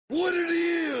what it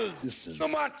is. This is the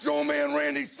Macho Man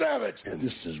Randy Savage. And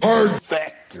this is Hard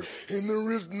Factor. And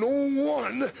there is no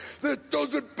one that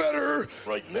does it better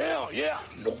right now. Yeah,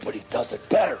 nobody does it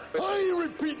better. I ain't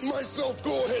repeating myself.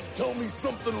 Go ahead, tell me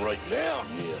something right now.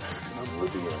 Yeah, and I'm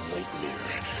living a nightmare.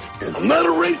 And I'm not a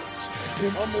racist.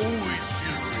 And I'm always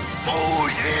cheering. Oh,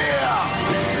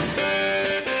 yeah.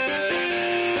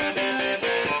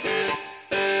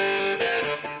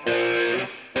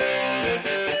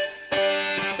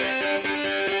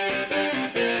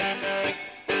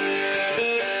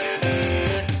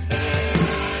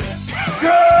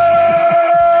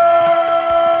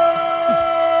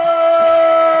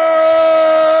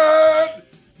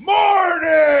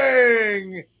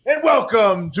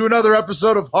 Welcome to another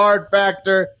episode of Hard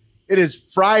Factor. It is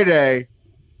Friday,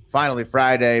 finally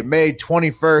Friday, May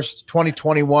 21st,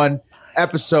 2021,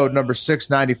 episode number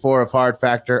 694 of Hard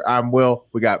Factor. I'm Will.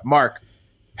 We got Mark,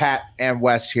 Pat, and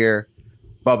Wes here.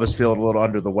 Bubba's feeling a little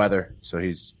under the weather, so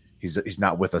he's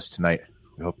not with us tonight.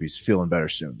 We hope he's feeling better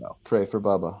soon, though. Pray for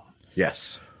Bubba.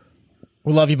 Yes.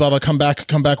 We love you, Bubba. Come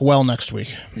back well next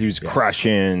week. He was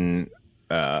crushing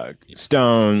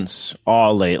stones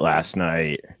all late last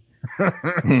night.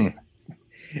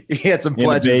 He had some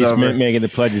pledges in the basement, over. making the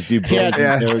pledges do. You think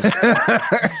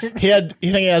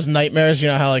he has nightmares? You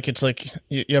know how like it's like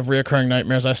you have reoccurring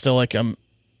nightmares. I still like I'm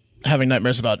having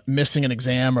nightmares about missing an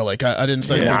exam or like I didn't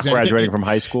study the not exam. graduating from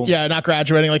high school. Yeah, not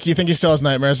graduating. Like, you think he still has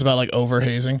nightmares about like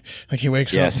overhazing? Like he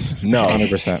wakes up. No,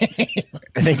 100%.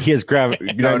 I think he has no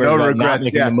regrets. Not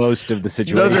making the most of the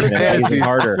situation. Those are fantasies.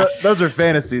 Harder. Those are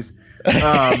fantasies.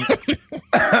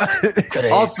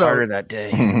 Also, harder that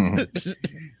day.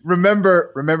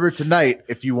 remember tonight,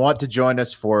 if you want to join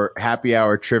us for happy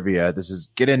hour trivia, this is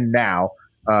get in now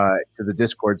to the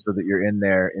Discord so that you're in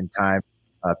there in time.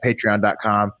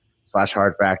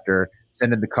 Patreon.com/Hard Factor.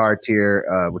 Send in the card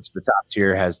tier, which the top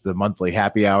tier has the monthly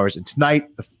happy hours. And tonight,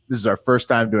 this is our first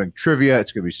time doing trivia.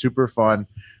 It's going to be super fun.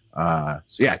 Got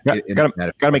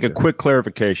to make a quick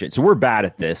clarification. So we're bad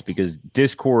at this because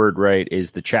Discord, right,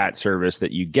 is the chat service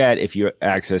that you get if you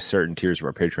access certain tiers of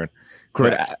our Patreon.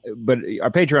 Correct. But our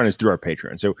Patreon is through our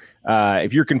Patreon. So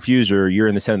if you're confused or you're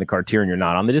in the send in the card tier and you're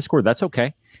not on the Discord, that's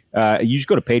okay. You just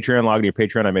go to Patreon, log into your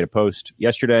Patreon. I made a post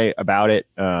yesterday about it.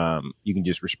 You can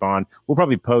just respond. We'll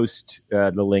probably post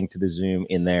the link to the Zoom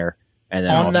in there and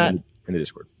then also in the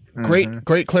Discord.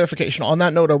 Great clarification. On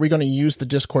that note, are we going to use the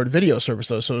Discord video service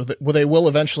though? So they will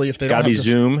eventually, if they don't have to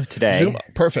Zoom today. Zoom,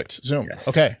 perfect. Zoom. Yes.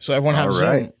 Okay, so everyone has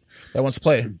Zoom that wants to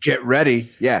play. So get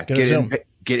ready. Yeah,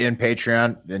 get in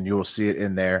Patreon, and you will see it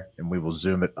in there, and we will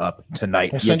Zoom it up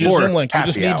tonight. We'll send you a Zoom link.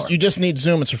 You just need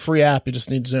Zoom. It's a free app. You just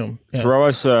need Zoom. Yeah. Throw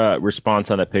us a response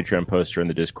on that Patreon post or in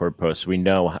the Discord post, so we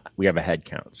know we have a head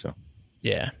count. So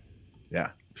yeah,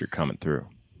 if you're coming through.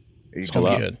 It's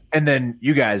gonna be good. And then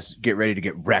you guys get ready to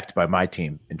get wrecked by my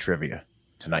team in trivia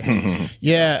tonight.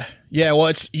 Yeah.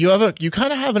 Well, you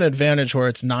kind of have an advantage where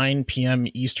it's 9 p.m.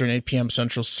 Eastern, 8 p.m.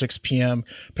 Central, 6 p.m.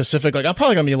 Pacific. Like I'm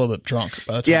probably gonna be a little bit drunk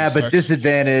by the time but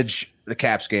disadvantage. The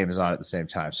Caps game is on at the same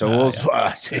time, so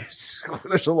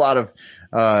there's a lot of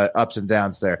ups and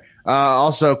downs there.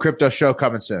 Also, crypto show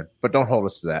coming soon, but don't hold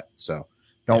us to that. So.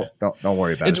 Don't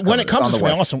worry about it. When it comes, it's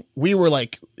awesome. We were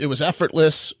like, it was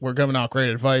effortless. We're giving out great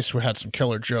advice. We had some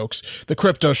killer jokes. The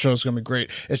crypto show is going to be great.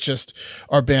 It's just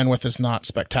our bandwidth is not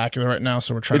spectacular right now,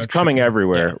 so we're trying. It's coming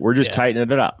everywhere. Yeah. We're just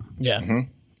tightening it up. Yeah. Mm-hmm.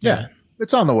 Yeah,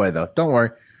 it's on the way though. Don't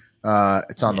worry,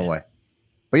 it's on the way.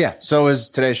 But yeah, so is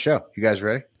today's show. You guys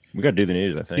ready? We got to do the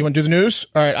news. I think you want to do the news.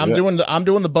 All right, I'm doing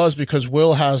the buzz because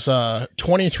Will has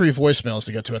 23 voicemails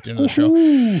to get to at the end of the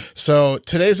show. So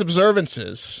today's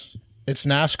observances. It's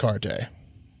NASCAR Day.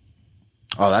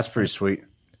 Oh, that's pretty sweet.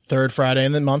 Third Friday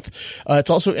in the month. It's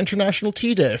also International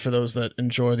Tea Day for those that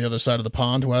enjoy the other side of the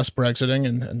pond, West, Brexiting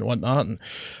and whatnot.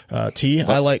 And tea.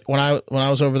 I like when I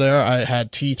was over there, I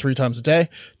had tea 3 times a day.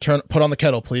 Put on the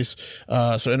kettle, please.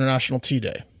 So International Tea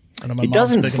Day. It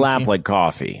doesn't slap like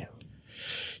coffee.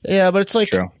 Yeah, but it's like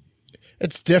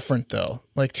it's different though.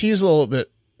 Like tea's a little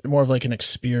bit more of like an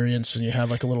experience, and you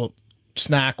have like a little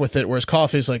snack with it, whereas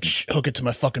coffee is like hook it to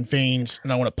my fucking veins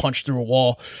and I want to punch through a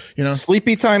wall, you know.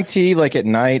 Sleepy time tea like at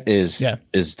night is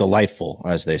delightful,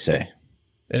 as they say.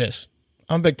 It is.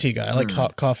 I'm a big tea guy. I like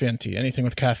hot coffee and tea. Anything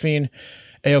with caffeine,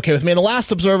 okay with me. And the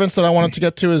last observance that I wanted to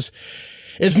get to is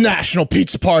National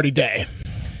Pizza Party Day.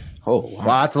 Oh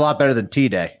wow, that's a lot better than Tea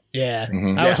Day. Yeah,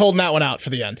 I was holding that one out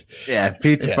for the end. Yeah,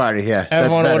 pizza party. Yeah,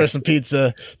 everyone order some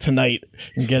pizza tonight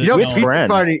and get it. Pizza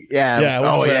party. Yeah.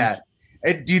 Oh yeah.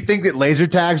 Do you think that laser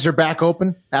tags are back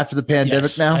open after the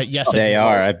pandemic now? Yes, they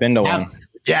are. I've been to one.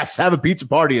 Yes, have a pizza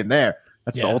party in there.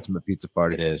 That's the ultimate pizza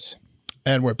party. It is.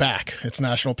 And we're back. It's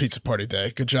National Pizza Party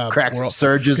Day. Good job, Cracks world.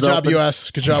 surges. Good job, open. US.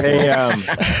 Good job, Hey, world.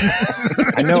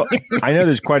 I know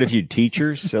there's quite a few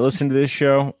teachers that listen to this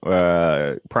show,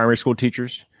 primary school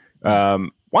teachers. Why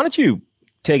don't you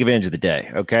take advantage of the day,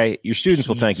 okay? Your students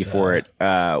will thank you for it.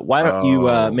 Why don't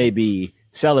you maybe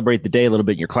celebrate the day a little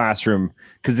bit in your classroom?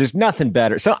 Because there's nothing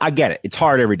better. So I get it. It's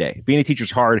hard every day. Being a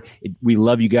teacher's hard. We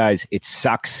love you guys. It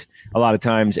sucks a lot of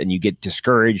times, and you get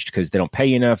discouraged because they don't pay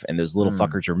you enough, and those little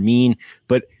fuckers are mean.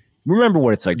 But remember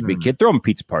what it's like to be a kid. Throw them a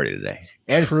pizza party today.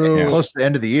 And it's close to the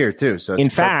end of the year, too. So in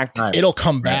fact, it'll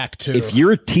come back, too. If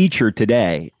you're a teacher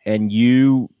today and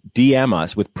you DM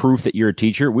us with proof that you're a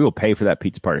teacher, we will pay for that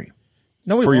pizza party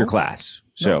for your class.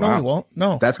 So no, we won't.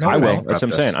 No, I will. That's what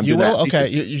I'm saying. You will? Okay.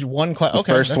 You one class.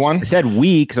 Okay. First one? I said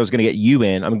we because I was going to get you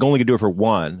in. I'm only going to do it for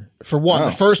one. For one.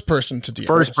 The first person to DM.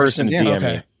 First person to DM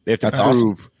me. They have to prove.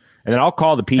 Awesome. And then I'll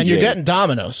call the PJ. And you're getting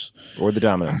Domino's. Or the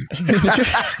Domino's.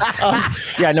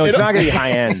 Yeah, no, it's not going to be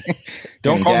high end.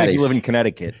 Don't call me if you live in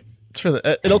Connecticut. It's for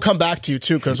it'll come back to you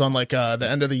too, because on like the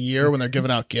end of the year when they're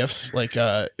giving out gifts, like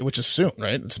which is soon,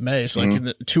 right? It's May, so like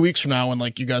in 2 weeks from now, when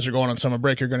like you guys are going on summer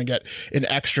break, you're going to get an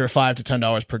extra $5 to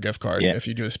 $10 per gift card if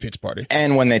you do this pizza party.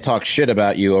 And when they talk shit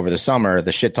about you over the summer,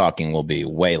 the shit talking will be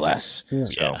way less.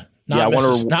 Yeah. Not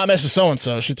Mrs.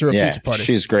 So-and-so. She threw a pizza party.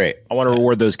 She's great. I want to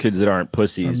reward those kids that aren't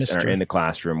pussies and are in the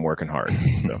classroom working hard.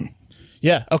 So.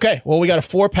 Yeah. Okay. Well, we got a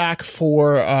 4-pack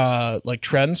for like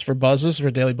trends for buzzes for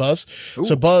Daily Buzz. Ooh.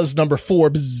 So buzz number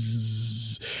 4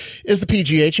 is the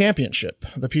PGA Championship.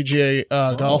 The PGA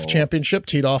Golf Championship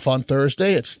teed off on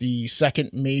Thursday. It's the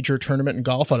second major tournament in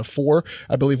golf out of 4.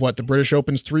 I believe the British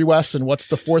Open's 3 West, and what's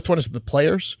the 4th one? Is it the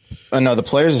Players? No, the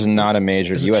Players is not a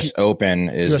major. The U.S. Open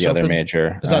is the other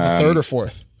major. Is that the 3rd or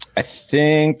 4th? I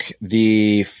think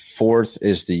the 4th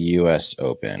is the U.S.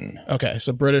 Open. Okay,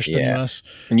 so British, then U.S.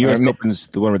 And U.S. Open's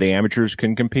the one where the amateurs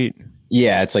can compete?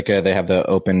 Yeah, it's like they have the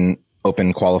open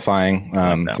qualifying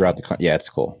throughout the yeah, it's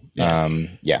cool.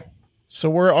 Yeah. So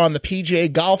we're on the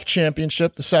PGA Golf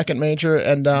Championship, the second major,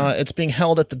 and it's being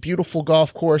held at the beautiful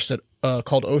golf course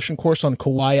called Ocean Course on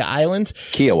Kiowa Island.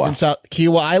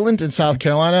 Kiowa Island in South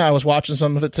Carolina. I was watching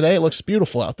some of it today. It looks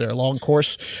beautiful out there. Long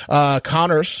course.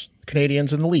 Connors,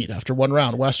 Canadians in the lead after 1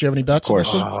 round. Wes, do you have any bets? Of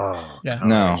course. Yeah.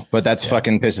 No, but that's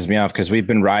fucking pisses me off because we've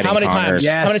been riding How many Connors. times?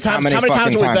 Yes. How many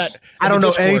times have we bet? I don't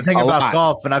know anything about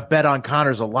golf, and I've bet on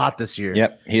Connors a lot this year.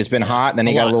 Yep. He's been hot, and then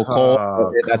he got a little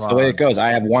cold. That's the way it goes. I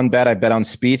have one bet I bet on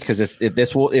Spieth because if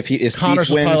Connors Spieth wins,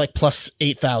 probably like plus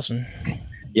 8,000.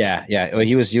 Yeah.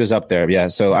 He was up there. Yeah.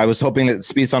 So I was hoping that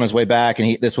Spieth's on his way back, and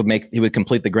he would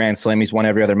complete the Grand Slam. He's won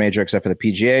every other major except for the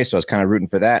PGA, so I was kind of rooting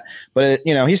for that. But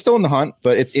he's still in the hunt.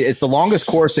 But it's the longest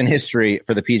course in history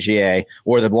for the PGA,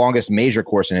 or the longest major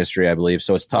course in history, I believe.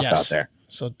 So it's tough out there.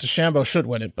 So DeChambeau should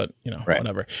win it, but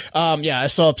whatever. I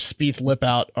saw Spieth lip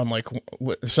out on like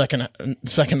second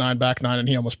 9 back 9, and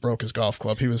he almost broke his golf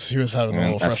club. He was having a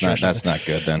little frustration. That's not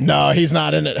good then. No, he's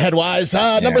not in it. Headwise,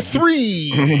 number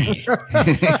 3.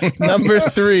 Number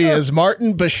 3 is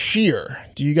Martin Bashir.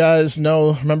 Do you guys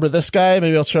remember this guy?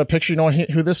 Maybe I'll show a picture. You know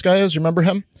who this guy is? You remember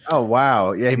him? Oh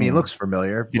wow, yeah. I mean, he looks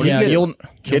familiar. You'll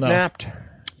kidnapped.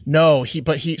 No,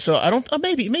 so I don't,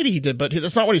 maybe he did, but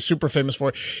that's not what he's super famous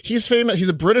for. He's famous. He's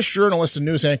a British journalist and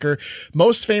news anchor,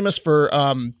 most famous for,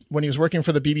 when he was working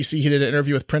for the BBC, he did an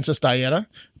interview with Princess Diana,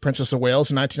 Princess of Wales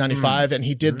in 1995. And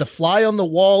he did the fly on the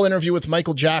wall interview with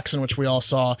Michael Jackson, which we all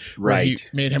saw. Right. He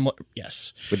made him,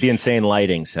 yes. With the insane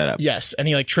lighting setup. Yes. And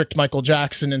he like tricked Michael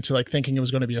Jackson into like thinking it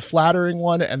was going to be a flattering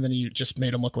one. And then he just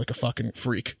made him look like a fucking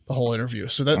freak the whole interview.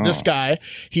 So this guy,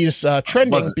 he's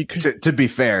trending because to be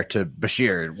fair to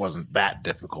Bashir, it wasn't that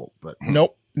difficult, but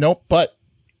nope. But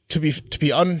to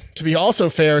be also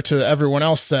fair to everyone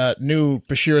else that knew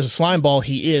Bashir as a slime ball,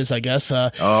 he is, I guess.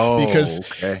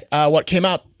 What came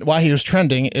out why he was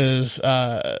trending is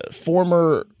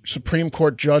former Supreme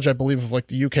Court judge, I believe, of like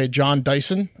the UK, John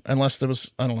Dyson, unless there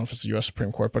was, I don't know if it's the US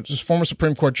Supreme Court, but just former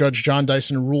Supreme Court Judge John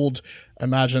Dyson ruled, I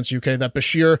imagine it's UK, that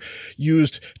Bashir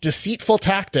used deceitful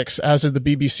tactics, as did the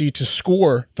BBC, to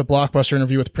score the blockbuster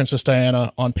interview with Princess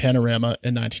Diana on Panorama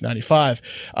in 1995.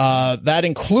 That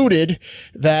included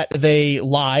that they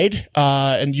lied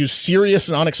and used serious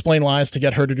and unexplained lies to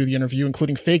get her to do the interview,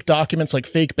 including fake documents like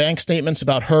fake bank statements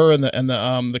about her and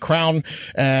the Crown,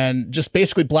 and just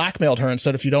basically blackmailed her and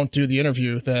said, if you don't do the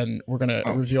interview, then we're going to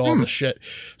reveal all this shit.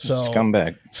 So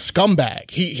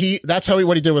scumbag. He that's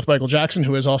what he did with Michael Jackson,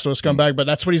 who is also a scumbag, but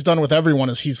that's what he's done with everyone,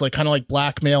 is he's like kind of like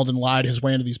blackmailed and lied his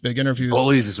way into these big interviews.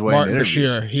 Bullies his way Martin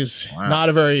Bashir. He's not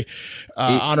a very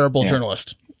honorable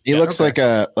journalist. He looks like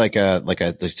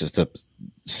just a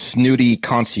snooty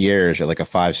concierge at like a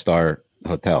 5-star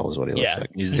hotel is what he looks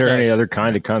like. Is there any other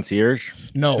kind of concierge?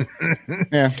 No.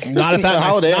 Yeah, Not if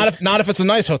that not if it's a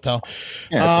nice hotel.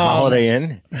 Yeah, Holiday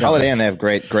Inn. Holiday Inn, they have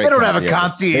great. They don't have a They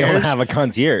concierge. don't have a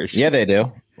concierge. Yeah, they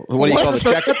do. What do you call the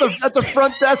check? That's a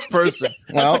front desk person.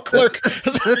 Well, That's a clerk.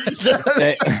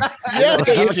 they, Yeah,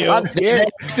 they do.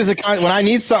 when I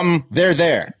need something, they're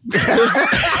there.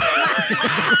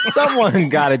 Someone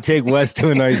got to take Wes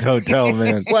to a nice hotel,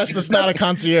 man. Wes, that's not a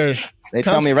concierge. They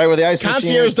tell me right where the ice machine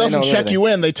Concierge is. They doesn't know check everything. you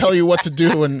in. They tell you what to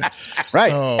do. And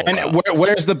Right. Oh. And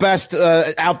where's the best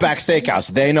Outback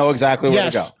Steakhouse? They know exactly where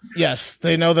to go. Yes,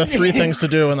 they know the 3 things to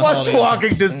do in the Plus holiday.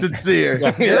 walking distance here.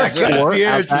 that's right.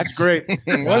 Concierge is great.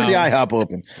 When's the IHOP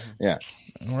open? Yeah.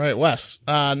 All right, Wes.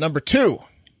 Number 2,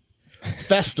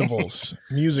 festivals,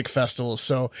 music festivals.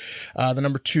 So the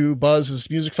number 2 buzz is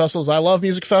music festivals. I love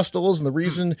music festivals, and the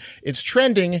reason it's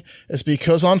trending is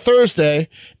because on Thursday,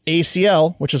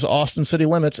 ACL, which is Austin City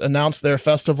Limits, announced their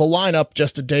festival lineup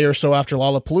just a day or so after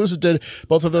Lollapalooza did.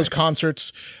 Both of those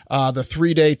concerts, the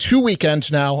 3-day,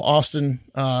 2-weekend now, Austin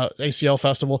ACL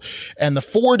Festival, and the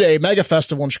 4-day Mega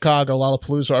Festival in Chicago,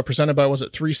 Lollapalooza, are presented by, was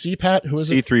it 3C, Pat? Who is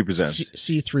it? C3 presents.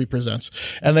 C3 presents.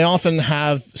 And they often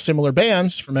have similar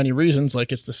bands for many reasons,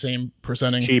 like it's the same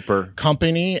presenting Cheaper.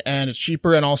 company, and it's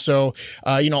cheaper, and also,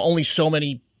 only so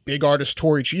many big artists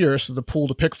tour each year, so the pool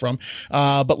to pick from.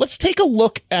 But let's take a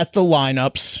look at the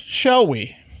lineups, shall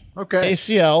we? Okay.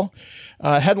 ACL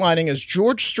headlining is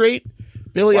George Strait,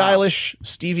 Billie Eilish,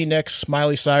 Stevie Nicks,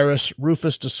 Miley Cyrus,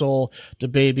 Rufus DeSoul,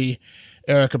 DaBaby,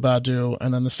 Erykah Badu,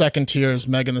 and then the second tier is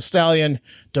Megan Thee Stallion,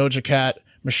 Doja Cat,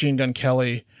 Machine Gun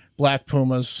Kelly, Black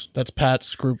Pumas. That's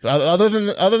Pat's group. Other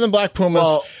than Black Pumas,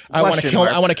 Well, I want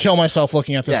to kill myself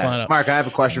looking at this lineup. Mark, I have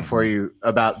a question for you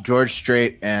about George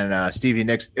Strait and Stevie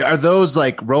Nicks. Are those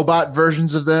like robot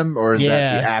versions of them, or is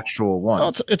that the actual one?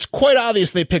 Well, it's quite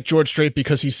obvious they picked George Strait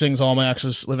because he sings "All My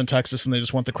Exes Live in Texas," and they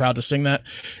just want the crowd to sing that.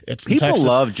 It's in People Texas.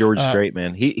 love George Strait,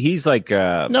 man. He's like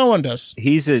No one does.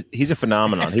 he's a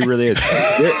phenomenon. He really is.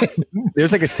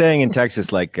 There's like a saying in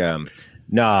Texas, like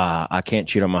nah, I can't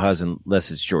cheat on my husband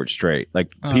unless it's George Strait.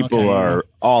 Like people are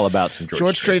all about some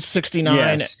George Strait's 69.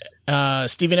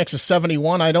 Yes. Stevie Nicks is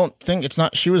 71. I don't think it's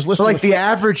not. She was listed. So like with- the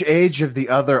average age of the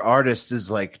other artists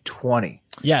is like 20.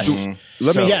 Yes.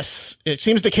 Mm-hmm. Yes. It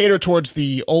seems to cater towards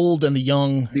the old and the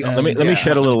young. Let me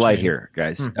shed a little light here,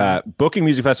 guys. Booking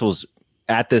music festivals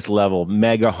at this level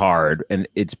mega hard, and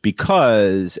it's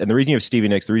because, and the reason you have Stevie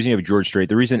Nicks, the reason you have George Strait,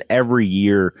 the reason every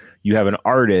year you have an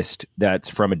artist that's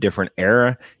from a different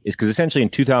era is because essentially in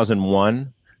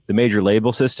 2001 the major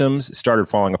label systems started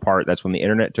falling apart. That's when the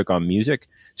internet took on music.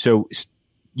 So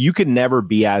you could never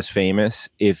be as famous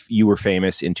if you were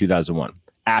famous in 2001.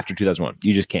 After 2001,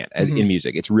 you just can't in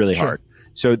music. It's really hard.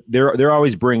 So they're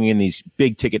always bringing in these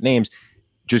big ticket names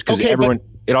just because everyone.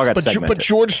 It all got segmented. But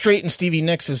George Strait and Stevie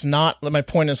Nicks is not. My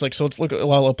point is, like, so let's look at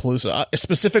Lollapalooza,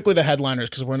 specifically the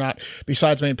headliners, because we're not,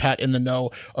 besides me and Pat, in the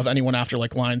know of anyone after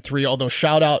like line 3. Although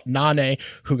shout out Nane,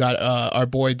 who got our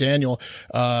boy Daniel,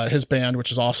 his band,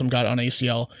 which is awesome, got on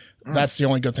ACL. That's the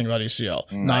only good thing about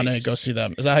ACL. Nice. Nane, go see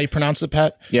them. Is that how you pronounce it,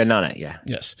 Pat? Yeah, Nane. Yeah.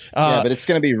 Yes. Yeah, but it's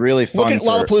going to be really fun. Look at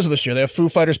Lollapalooza this year. They have Foo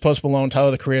Fighters, Post Malone,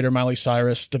 Tyler the Creator, Miley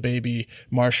Cyrus, DaBaby,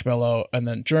 Marshmello, and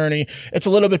then Journey. It's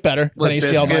a little bit better than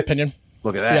ACL, in my opinion.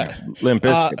 Look at that. Yeah. Limp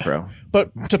Bizkit, bro.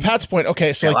 But to Pat's point,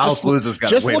 okay, so like just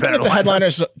way looking better at the lineup.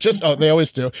 headliners, they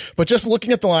always do. But just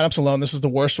looking at the lineups alone, this is the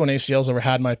worst one ACL's ever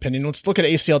had, in my opinion. Let's look at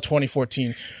ACL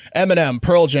 2014. Eminem,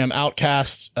 Pearl Jam,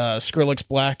 Outkast,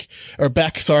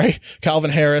 Beck, Calvin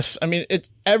Harris. I mean,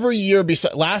 every year,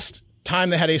 last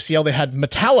time they had ACL, they had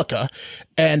Metallica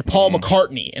and Paul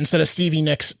McCartney instead of Stevie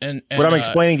Nicks and what I'm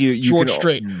explaining to you, George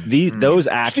Strait. Those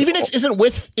acts. Stevie Nicks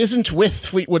isn't with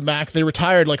Fleetwood Mac. They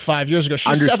retired like 5 years ago.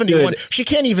 She's 71. She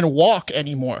can't even walk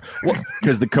anymore.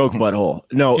 Because the coke butthole.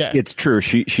 No, it's true.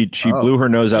 She blew her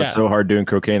nose out so hard doing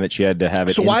cocaine that she had to have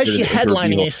it. So why is she inserted into her headlining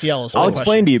bugle. ACL? I'll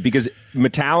explain to you, because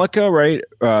Metallica, right?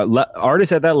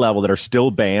 Artists at that level that are still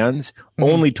bands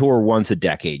only tour once a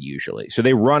decade usually. So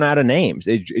they run out of names.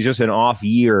 It's just an off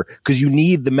year because you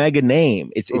need the mega name.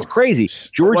 It's crazy.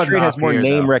 George Strait has more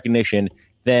name recognition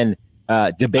than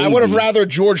DaBaby. I would have rather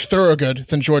George Thorogood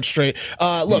than George Strait.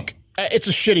 Look, it's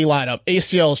a shitty lineup.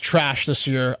 ACL is trash this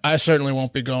year. I certainly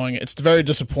won't be going. It's very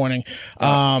disappointing.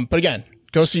 But again,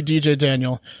 go see DJ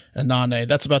Daniel and Nane.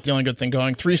 That's about the only good thing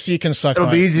going. 3C can suck. It'll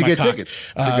be easy to get cock. tickets.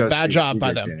 Bad job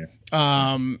by Daniel.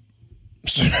 them.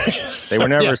 They were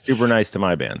never super nice to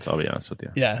my bands, I'll be honest with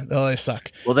you. Yeah, they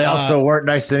suck. Well, they also weren't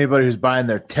nice to anybody who's buying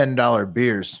their $10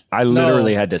 beers. I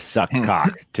literally had to suck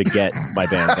cock to get my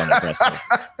bands on the festival.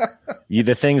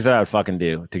 The things that I would fucking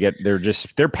do to get,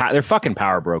 they're fucking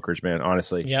power brokers, man,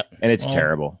 honestly. Yep. And it's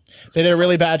terrible. They did a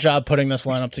really bad job putting this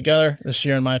lineup together this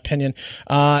year, in my opinion.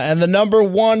 And the number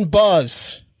one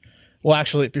buzz. Well,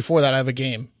 actually, before that, I have a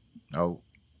game. Oh,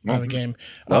 I have a game.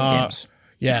 Love games.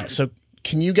 Yeah. So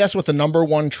can you guess what the number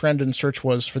one trend in search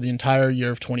was for the entire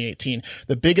year of 2018?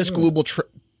 The biggest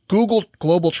Google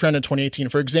global trend in 2018.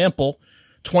 For example,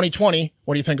 2020,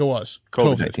 what do you think it was?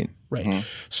 COVID-19. Right. Mm-hmm.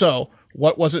 So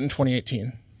what was it in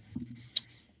 2018?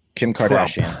 Kim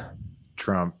Kardashian.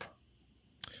 Trump.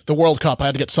 The World Cup. I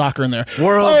had to get soccer in there.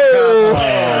 World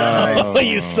Cup. Oh,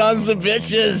 you sons of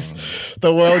bitches.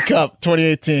 The World Cup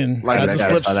 2018.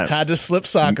 Had to slip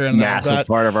soccer in there. Massive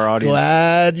part of our audience.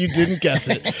 Glad you didn't guess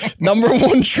it. Number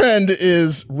one trend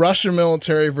is Russian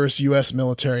military versus U.S.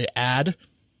 military ad.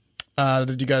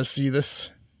 Did you guys see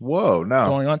this? Whoa, no.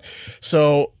 Going on?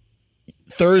 So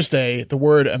Thursday, the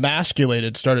word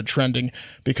emasculated started trending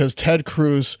because Ted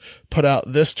Cruz put out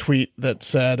this tweet that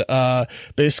said,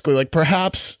 basically, like,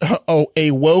 perhaps a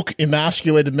woke,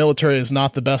 emasculated military is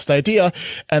not the best idea.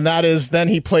 And that is, then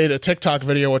he played a TikTok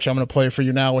video, which I'm going to play for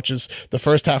you now, which is the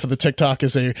first half of the TikTok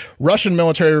is a Russian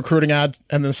military recruiting ad.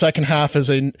 And the second half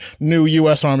is a new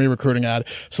U.S. Army recruiting ad.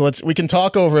 So we can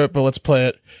talk over it, but let's play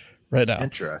it right now.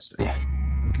 Interesting.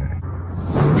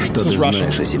 Что ты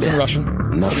знаешь о себе?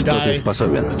 На что ты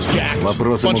способен?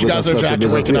 Вопросы могут остаться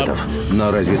без ответов,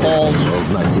 но разве ты способен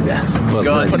знать себя?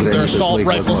 Познать границы своих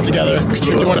возможностей.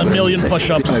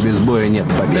 А без боя нет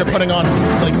победы.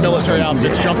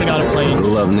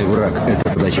 Главный враг — это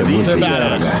подача мыслей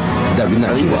врага.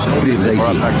 Догнать его,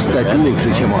 превзойти, стать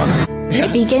лучше, чем он.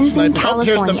 It begins in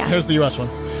California. Here's the U.S. one.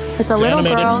 With a little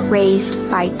girl raised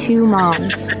by two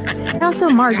moms. I also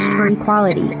marched for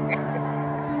equality.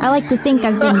 I like to think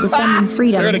I've been defending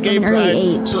freedom from an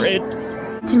early age.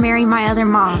 To marry my other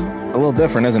mom. A little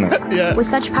different, isn't it? Yeah. With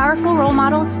such powerful role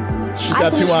models,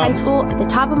 I finished high school at the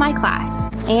top of my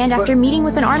class. And after meeting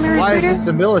with an Army recruiter, why is this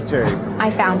the military? I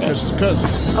found it.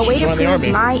 A way to prove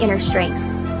my inner strength.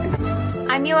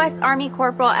 I'm U.S. Army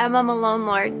Corporal Emma Malone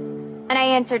Lord, and I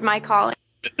answered my calling.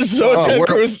 So Ted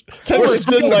Cruz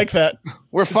didn't like that.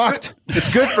 We're fucked. It's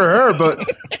good for her, but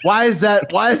why is that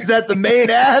the main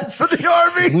ad for the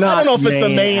Army? I don't know if it's the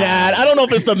main ad. I don't know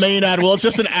if it's the main ad. Well, it's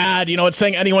just an ad. You know, it's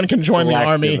saying anyone can join the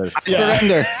Army.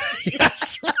 Surrender.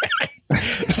 Yes, right.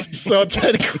 So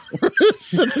Ted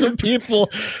Cruz and some people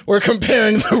were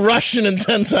comparing the Russian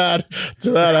intense ad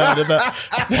to that ad.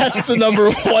 That's the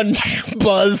number one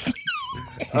buzz.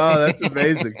 Oh, that's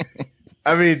amazing.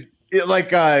 I mean,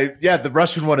 the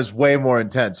Russian one is way more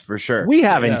intense for sure. We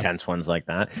have intense ones like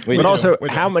that. But also,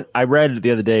 how much I read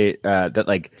the other day that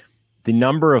like the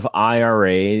number of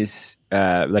IRAs,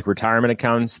 like retirement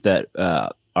accounts that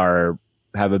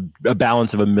have a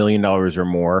balance of $1 million or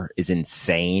more is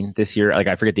insane this year. Like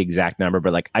I forget the exact number,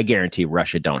 but like I guarantee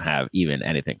Russia don't have even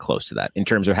anything close to that in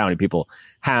terms of how many people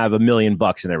have $1 million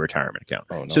in their retirement account.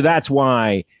 Oh, no. So that's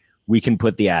why we can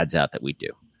put the ads out that we do.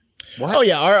 What? Oh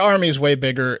yeah, our army's way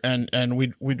bigger, and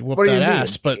we'd whoop that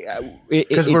ass. But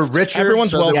because we're richer,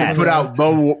 everyone's welcome. Yes. Put out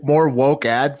more woke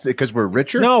ads because we're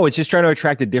richer. No, it's just trying to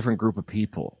attract a different group of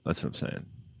people. That's what I'm saying.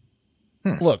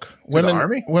 Look,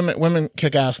 women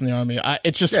kick ass in the army.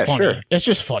 It's just funny. Sure. It's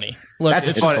just funny. Look,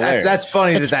 that's funny. That's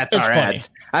funny. That's our funny.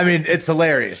 Ads. I mean, it's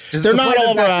hilarious. Just they're not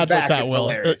all of our ads like that,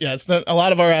 Will. Yes, a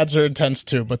lot of our ads are intense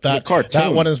too, but that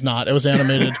one is not. It was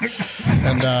animated,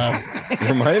 and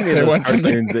reminded me of those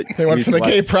cartoons they went from the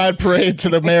gay pride parade to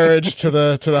the marriage to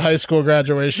the high school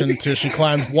graduation to she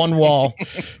climbed one wall,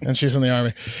 and she's in the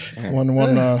army.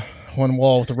 One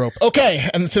wall with a rope. Okay,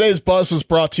 and today's buzz was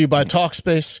brought to you by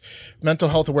Talkspace. Mental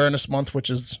Health Awareness Month, which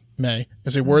is May,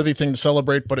 is a worthy thing to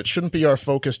celebrate, but it shouldn't be our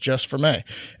focus just for May.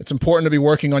 It's important to be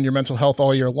working on your mental health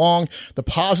all year long. The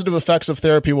positive effects of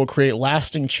therapy will create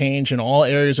lasting change in all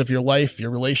areas of your life,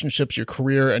 your relationships, your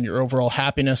career, and your overall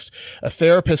happiness. A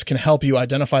therapist can help you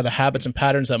identify the habits and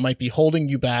patterns that might be holding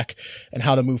you back and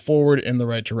how to move forward in the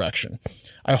right direction.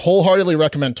 I wholeheartedly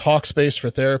recommend Talkspace for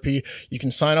therapy. You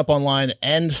can sign up online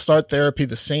and start therapy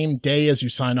the same day as you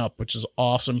sign up, which is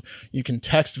awesome. You can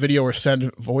text, video, or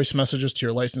send voice messages to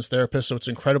your licensed therapist, so it's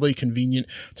incredibly convenient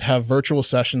to have virtual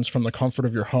sessions from the comfort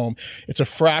of your home. It's a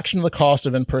fraction of the cost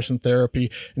of in-person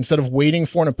therapy. Instead of waiting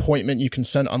for an appointment, you can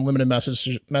send unlimited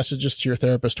messages to your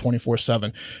therapist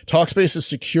 24/7. Talkspace is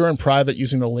secure and private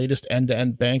using the latest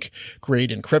end-to-end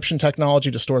bank-grade encryption technology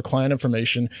to store client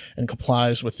information and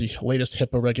complies with the latest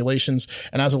HIPAA regulations.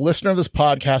 And as a listener of this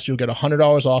podcast, you'll get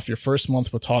 $100 off your first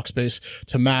month with Talkspace.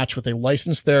 To match with a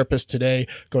licensed therapist today,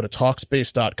 go to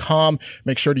Talkspace.com.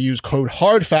 Make sure to use code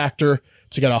HARDFACTOR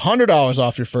to get $100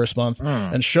 off your first month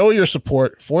and show your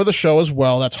support for the show as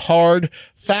well. That's Hard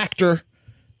Factor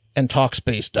and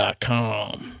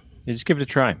Talkspace.com. Yeah, just give it a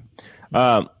try.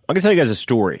 I'm going to tell you guys a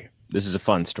story. This is a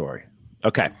fun story.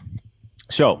 Okay.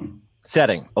 So,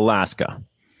 setting, Alaska.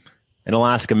 An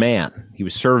Alaska man. He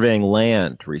was surveying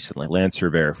land recently, land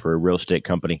surveyor for a real estate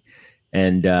company.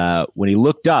 And when he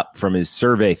looked up from his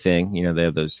survey thing, you know, they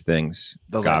have those things,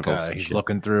 the goggles. He's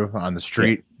looking through on the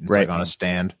street. Yeah, it's right. like on a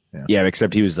stand. Yeah,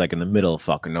 except he was like in the middle of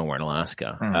fucking nowhere in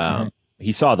Alaska.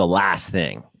 He saw the last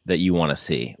thing that you want to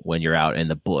see when you're out in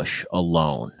the bush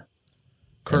alone.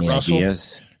 Kurt Russell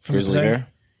from Grizzly bear?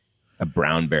 A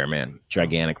brown bear, man.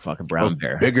 Gigantic fucking brown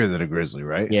bear. Bigger than a grizzly,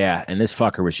 right? Yeah, and this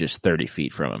fucker was just 30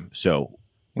 feet from him. So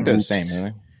they're the same,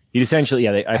 really. He'd essentially,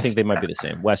 I think they might be the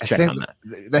same. Wes, check on that.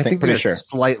 I think they're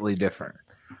slightly different.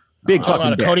 Big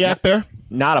fucking bear. Kodiak bear?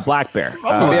 Not a black bear.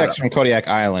 Kodiak's from Kodiak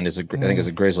Island. I think is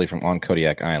a grizzly from on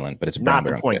Kodiak Island, but it's a brown not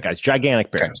bear. The point, guys.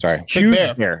 Gigantic bear. Okay, sorry.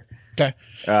 Huge bear. Okay.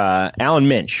 Alan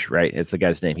Minch, right? It's the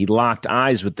guy's name. He locked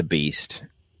eyes with the beast.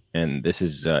 And this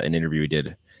is an interview he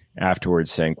did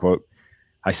afterwards saying, quote,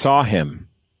 I saw him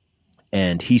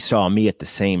and he saw me at the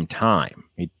same time.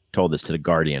 He told this to The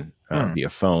Guardian via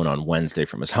phone on Wednesday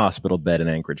from his hospital bed in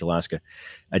Anchorage, Alaska,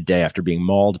 a day after being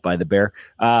mauled by the bear.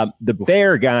 The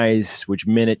bear, guys, which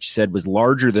Minich said was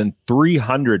larger than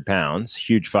 300 pounds,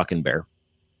 huge fucking bear.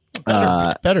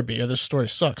 Better be, or this story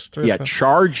sucks.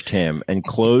 Charged him and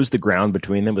closed the ground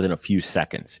between them within a few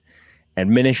seconds.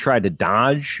 And Minich tried to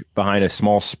dodge behind a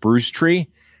small spruce tree,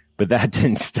 but that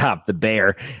didn't stop the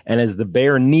bear. And as the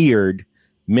bear neared,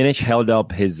 Minich held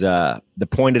up his the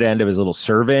pointed end of his little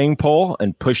surveying pole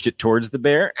and pushed it towards the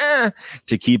bear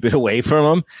to keep it away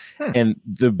from him. And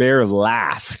the bear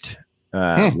laughed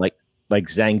like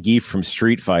Zangief from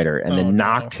Street Fighter, and then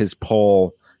knocked his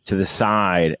pole to the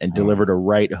side and delivered a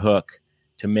right hook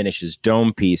to Minich's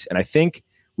dome piece. And I think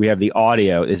we have the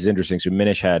audio. This is interesting. So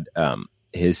Minich had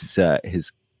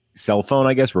his cell phone,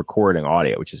 I guess, recording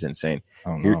audio, which is insane.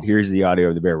 Oh, no. Here's the audio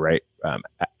of the bear right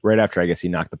after, I guess, he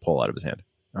knocked the pole out of his hand.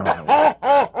 That's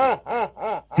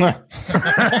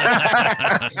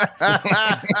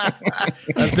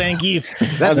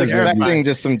Zangief. I was expecting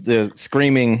just some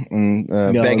screaming and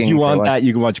begging. If you want that,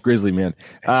 you can watch Grizzly, man.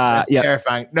 That's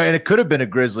terrifying. No, and it could have been a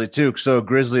grizzly too. So a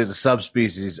grizzly is a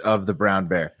subspecies of the brown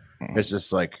bear. It's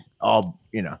just like all,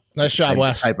 nice job,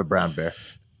 Wes. Type of brown bear.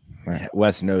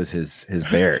 Wes knows his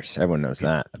bears. Everyone knows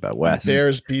that about Wes.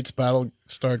 Bears beats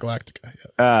Battlestar Galactica.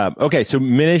 Okay, so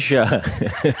Minich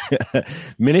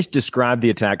described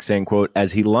the attack saying, quote,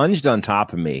 as he lunged on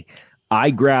top of me, I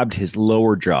grabbed his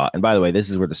lower jaw. And by the way, this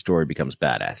is where the story becomes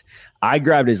badass. I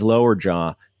grabbed his lower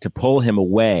jaw to pull him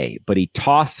away, but he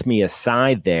tossed me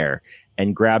aside there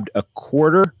and grabbed a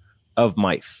quarter of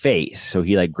my face. So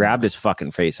he grabbed his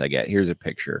fucking face, I get. Here's a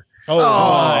picture. Oh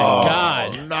my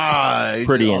God! Nah,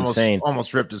 pretty insane.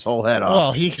 Almost ripped his whole head off.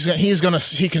 Well, he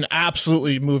can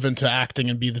absolutely move into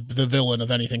acting and be the villain of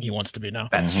anything he wants to be now.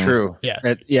 That's true.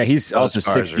 Yeah, He's also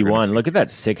 61. Look at that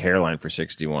sick hairline for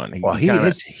 61.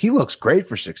 He looks great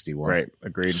for 61. Right,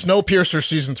 agreed. Snowpiercer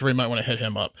season 3 might want to hit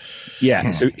him up.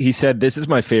 Yeah. So he said, "This is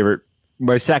my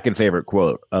second favorite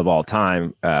quote of all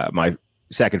time. My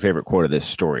second favorite quote of this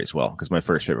story as well, because my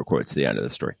first favorite quote is the end of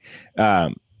the story."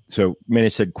 So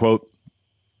Minich said, quote,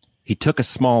 he took a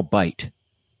small bite,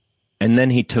 and then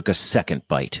he took a second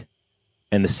bite,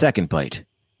 and the second bite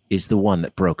is the one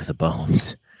that broke the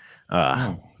bones.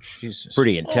 Jesus.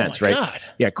 Pretty intense, right? God.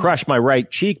 Yeah, crushed my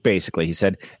right cheek, basically, he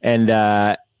said.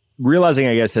 And realizing,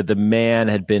 I guess, that the man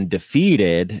had been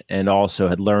defeated and also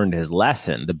had learned his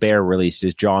lesson, the bear released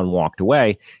his jaw and walked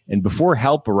away. And before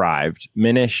help arrived,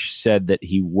 Minich said that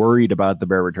he worried about the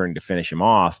bear returning to finish him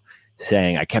off,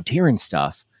 saying, I kept hearing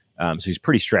stuff. So he's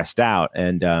pretty stressed out.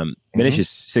 And Minich is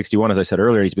 61, as I said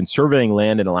earlier. He's been surveying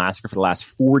land in Alaska for the last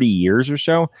 40 years or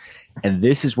so. And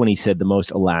this is when he said the most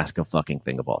Alaska fucking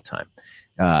thing of all time.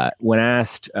 When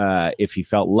asked if he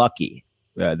felt lucky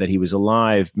that he was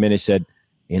alive, Minich said,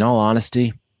 in all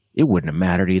honesty, it wouldn't have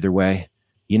mattered either way.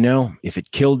 If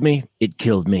it killed me, it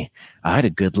killed me. I had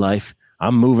a good life.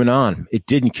 I'm moving on. It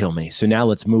didn't kill me. So now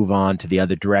let's move on to the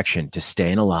other direction, to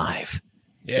staying alive.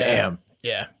 Yeah. Damn.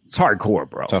 Yeah. It's hardcore,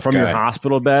 bro. Tough From guy. your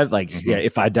hospital bed,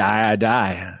 if I die, I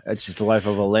die. That's just the life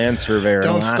of a land surveyor.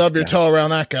 Don't stub your toe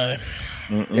around that guy.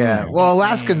 Yeah. Well,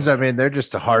 Alaskans, they're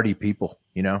just a hardy people,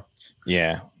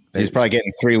 Yeah. He's probably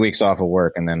getting 3 weeks off of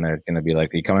work, and then they're going to be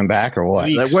like, are you coming back or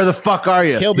what? Like, where the fuck are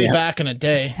you? He'll be back in a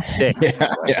day.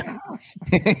 Yeah.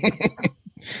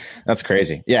 That's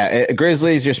crazy. Yeah.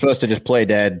 Grizzlies, you're supposed to just play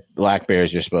dead. Black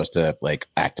bears, you're supposed to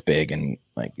act big and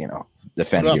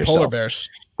defend what about yourself. polar bears?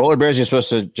 Polar bears, you're supposed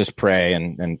to just pray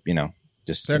and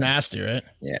they're nasty, right?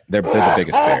 Yeah, they're the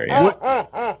biggest bear.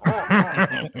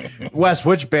 Yeah. Wes,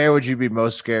 which bear would you be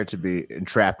most scared to be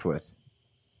entrapped with?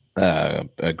 A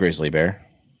grizzly bear.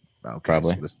 Okay,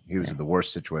 probably. So he was in the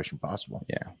worst situation possible.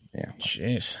 Yeah.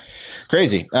 Jeez.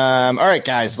 Crazy. All right,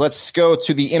 guys, let's go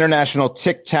to the International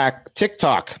TikTok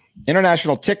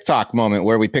moment,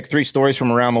 where we pick 3 stories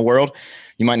from around the world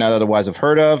you might not otherwise have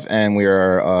heard of, and we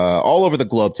are all over the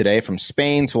globe today, from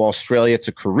Spain to Australia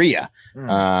to Korea.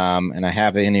 And I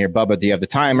have it in here. Bubba, do you have the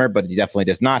timer? But he definitely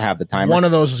does not have the timer. One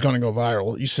of those is going to go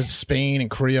viral. You said Spain and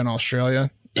Korea and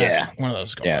Australia. One of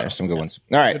those. There's some good ones.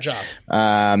 All right. Good job.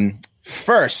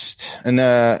 First,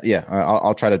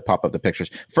 I'll try to pop up the pictures.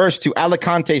 First, to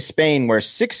Alicante, Spain, where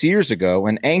 6 years ago,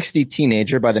 an angsty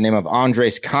teenager by the name of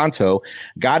Andres Canto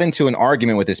got into an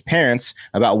argument with his parents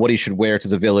about what he should wear to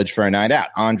the village for a night out.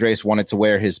 Andres wanted to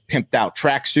wear his pimped out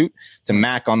tracksuit to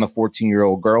mac on the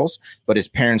 14-year-old girls, but his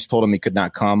parents told him he could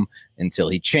not come until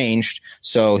he changed.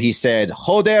 So he said,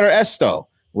 "Joder esto,"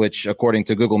 which according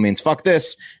to Google means fuck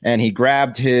this. And he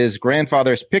grabbed his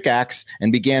grandfather's pickaxe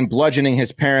and began bludgeoning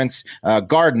his parents'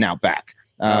 garden out back.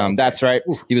 That's right.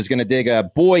 Ooh. He was going to dig a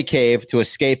boy cave to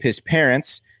escape his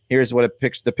parents. Here's what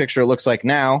the picture looks like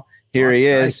now. Here he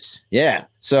is. Nice. Yeah.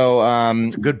 So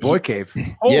it's a good boy cave.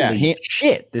 Holy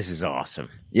shit. This is awesome.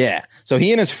 Yeah. So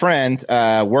he and his friend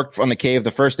worked on the cave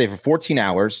the first day for 14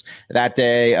 hours. That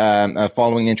day,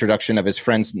 following the introduction of his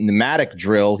friend's pneumatic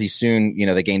drill, he soon,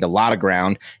 they gained a lot of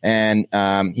ground, and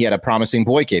he had a promising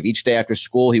boy cave. Each day after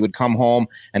school, he would come home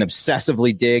and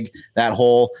obsessively dig that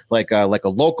hole like a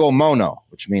loco mono,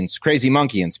 which means crazy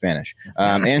monkey in Spanish.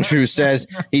 Andrew says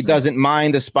he doesn't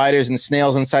mind the spiders and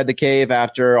snails inside the cave.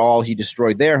 After all, he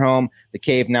destroyed their home. The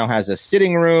cave now has a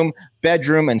sitting room,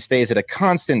 bedroom, and stays at a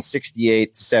constant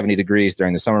 68 to 70 degrees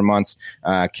during the summer months.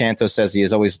 Canto says he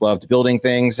has always loved building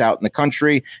things out in the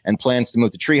country and plans to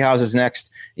move to tree houses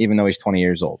next, even though he's 20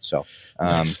 years old. So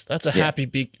that's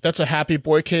a happy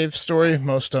boy cave story.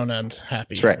 Most don't end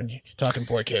happy. That's right. When you're talking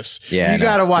boy caves. Yeah, you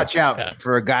got to watch out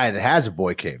for a guy that has a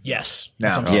boy cave. Yes.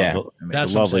 Now, The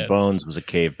Lovely Bones was a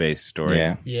cave-based story.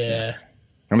 Yeah.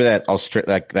 Remember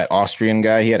that Austrian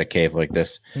guy? He had a cave like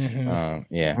this.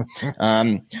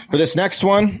 Mm-hmm. For this next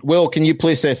one, Will, can you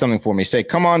please say something for me? Say,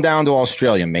 "Come on down to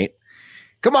Australia, mate."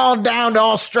 Come on down to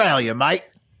Australia, mate.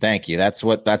 Thank you. That's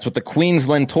what the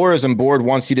Queensland Tourism Board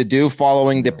wants you to do.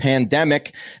 Following the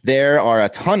pandemic, there are a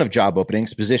ton of job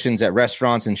openings. Positions at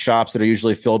restaurants and shops that are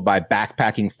usually filled by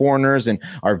backpacking foreigners and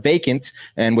are vacant.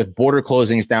 And with border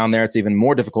closings down there, it's even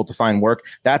more difficult to find work.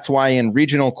 That's why in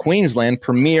regional Queensland,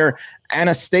 Premier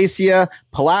Anastasia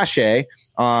Palaszczuk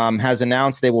has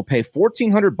announced they will pay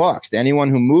 $1,400 to anyone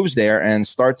who moves there and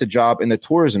starts a job in the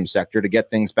tourism sector to get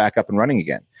things back up and running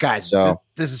again. Guys, so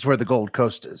this is where the Gold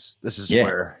Coast is. This is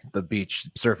where the beach,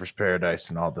 surfer's paradise,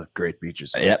 and all the great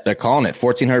beaches are. Yep, they're calling it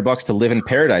 $1,400 to live in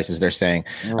paradise, as they're saying.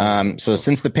 So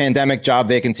since the pandemic, job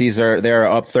vacancies are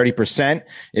up 30%.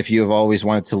 If you have always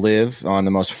wanted to live on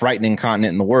the most frightening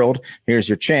continent in the world, here's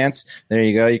your chance. There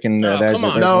you go. You can.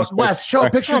 Wes, show a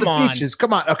picture of the beaches.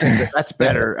 Come on. Okay, that's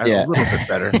better. A little bit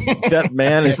better. That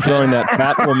man is throwing that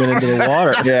fat woman into the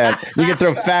water. Yeah, you can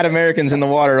throw fat Americans in the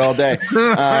water all day.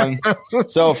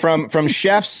 So from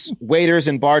chefs, waiters,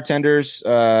 and bartenders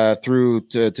through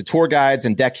to tour guides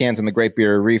and deckhands on the Great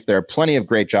Barrier Reef, there are plenty of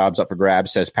great jobs up for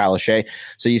grabs, says Palaszczuk.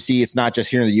 So you see, it's not just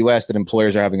here in the U.S. that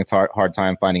employers are having a hard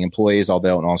time finding employees,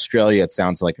 although in Australia it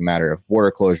sounds like a matter of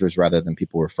border closures rather than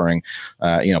people preferring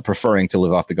to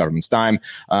live off the government's dime.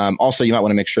 Also, you might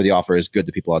want to make sure the offer is good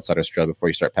to people outside Australia before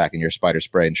you start packing your spider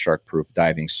spray and shark-proof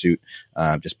diving suit.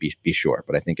 Just be sure,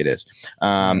 but I think it is.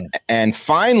 And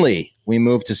finally, we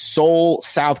move to Seoul,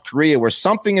 South Korea, where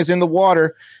something is in the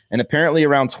water, and apparently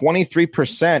around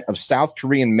 23% of South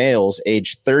Korean males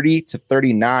aged 30 to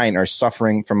 39 are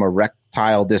suffering from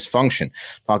erectile dysfunction.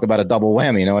 Talk about a double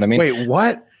whammy, you know what I mean? Wait,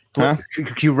 what? Huh?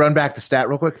 Can you run back the stat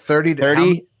real quick?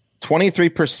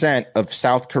 23% of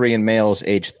South Korean males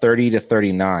aged 30 to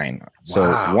 39. So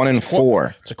wow. 1 in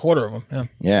 4. It's a quarter of them.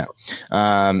 Yeah.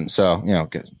 So,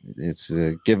 it's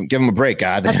give them a break,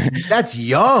 God. That's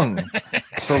young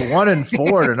for 1 in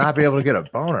 4 to not be able to get a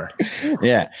boner.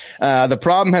 Yeah. The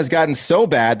problem has gotten so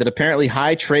bad that apparently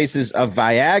high traces of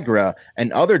Viagra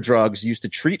and other drugs used to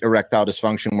treat erectile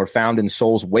dysfunction were found in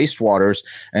Seoul's wastewaters.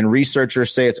 And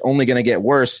researchers say it's only going to get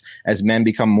worse as men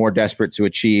become more desperate to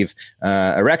achieve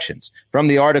erections. From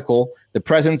the article, the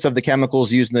presence of the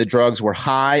chemicals used in the drugs were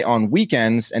high on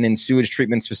weekends and in sewage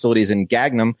treatment facilities in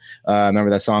Gangnam. Remember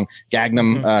that song,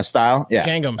 Gangnam Style? Yeah.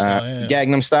 Gangnam Style.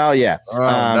 Gangnam Style, yeah. Oh,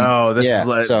 no, this is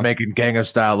making Gangnam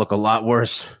Style look a lot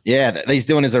worse. Yeah, he's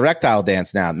doing his erectile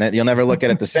dance now. You'll never look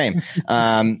at it the same.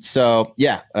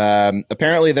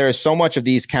 Apparently there is so much of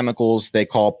these chemicals they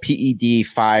call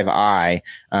PED5I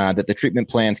that the treatment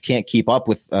plants can't keep up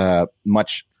with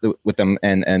much with them,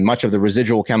 and much of the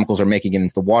residual chemicals are making it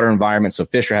into the water environment. So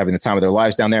fish are having the time of their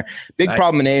lives down there. Big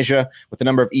problem in Asia, with the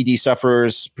number of ED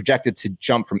sufferers projected to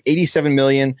jump from 87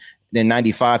 million in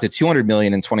 95 to 200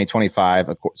 million in 2025,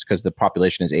 of course, because the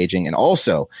population is aging. And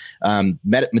also,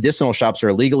 medicinal shops are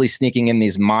illegally sneaking in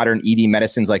these modern ED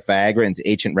medicines like Viagra and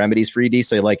ancient remedies for ED.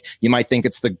 So, like, you might think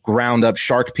it's the ground up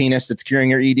shark penis that's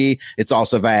curing your ED. It's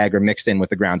also Viagra mixed in with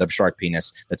the ground up shark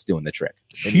penis that's doing the trick.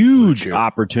 Huge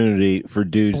opportunity for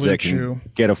dudes that can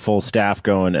get a full staff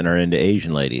going and are into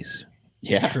Asian ladies.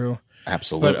 Yeah, true.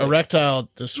 Absolutely. But erectile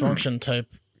dysfunction type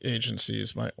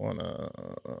agencies might want to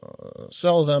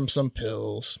sell them some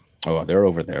pills. Oh, they're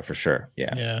over there for sure.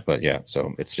 Yeah. But yeah,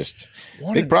 so it's just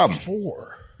big problem.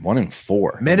 1 in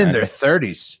 4 men in their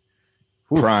 30s.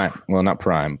 Prime. Well, not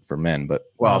prime for men, but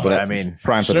I mean,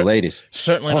 prime for the ladies.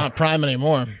 Certainly not prime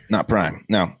anymore. Not prime.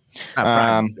 No. Not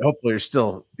prime. Hopefully, you're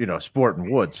still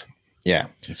sporting woods. Yeah,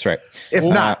 that's right. If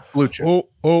not, blue chip.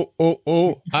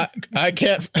 I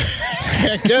can't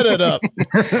get it up.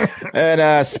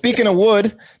 And speaking of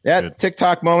wood, that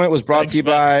TikTok moment was brought to you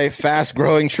by Fast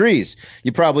Growing Trees.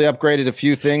 You probably upgraded a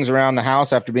few things around the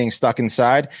house after being stuck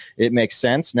inside. It makes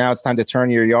sense. Now it's time to turn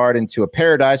your yard into a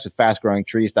paradise with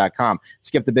fastgrowingtrees.com.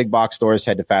 Skip the big box stores.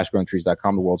 Head to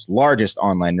fastgrowingtrees.com, the world's largest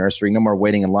online nursery. No more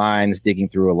waiting in lines, digging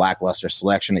through a lackluster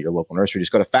selection at your local nursery.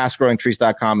 Just go to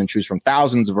fastgrowingtrees.com and choose from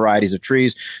thousands of varieties of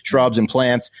trees, shrubs, and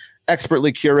plants,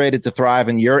 expertly curated to thrive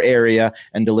in your area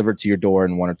and delivered to your door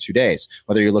in 1 or 2 days.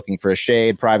 Whether you're looking for a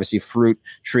shade, privacy, fruit,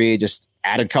 tree, just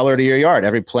added color to your yard.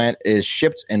 Every plant is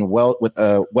shipped and with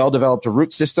a well-developed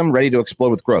root system ready to explode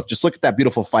with growth. Just look at that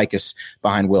beautiful ficus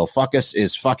behind Will. Ficus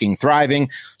is fucking thriving.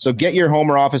 So get your home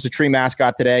or office a tree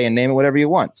mascot today and name it whatever you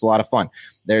want. It's a lot of fun.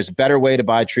 There's a better way to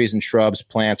buy trees and shrubs,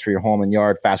 plants for your home and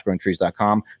yard.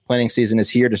 Fastgrowingtrees.com. Planting season is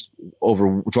here.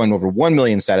 Join over 1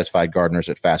 million satisfied gardeners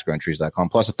at fastgrowingtrees.com.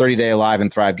 Plus a 30-day Alive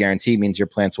and Thrive guarantee means your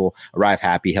plants will arrive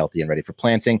happy, healthy, and ready for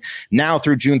planting. Now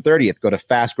through June 30th, go to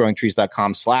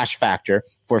fastgrowingtrees.com/factor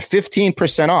for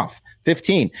 15% off.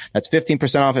 15. That's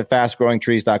 15% off at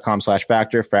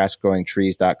fastgrowingtrees.com/factor.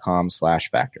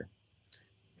 Fastgrowingtrees.com/factor.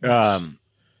 Want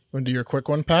to do your quick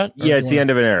one, Pat? Yeah, it's the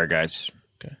end of an era, guys.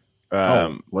 Okay.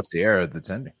 What's the era that's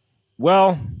ending?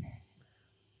 Well,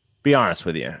 be honest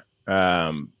with you.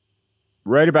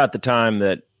 Right about the time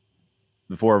that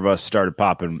the four of us started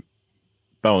popping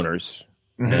boners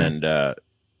and,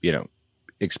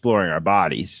 exploring our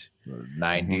bodies.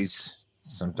 90s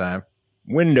sometime.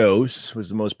 Windows was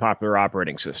the most popular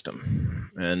operating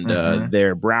system, and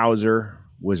their browser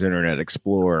was Internet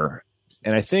Explorer.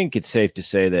 And I think it's safe to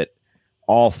say that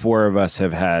all four of us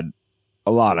have had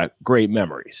a lot of great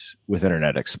memories with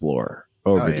Internet Explorer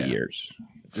over the years.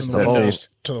 Just the walls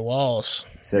to the walls.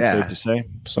 Is that safe to say?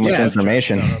 So much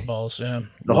information. The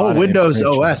whole Windows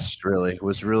OS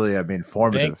was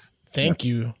formative. Thank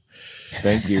you.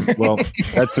 Thank you. Well,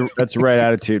 that's the right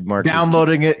attitude, Mark.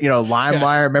 Downloading it,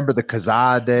 LimeWire. Remember the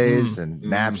Kazaa days and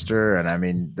Napster, and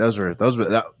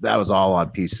that was all on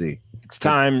PC. It's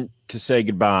time to say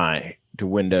goodbye to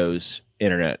Windows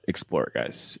Internet Explorer,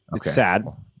 guys. It's sad,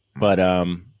 but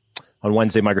on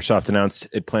Wednesday, Microsoft announced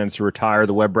it plans to retire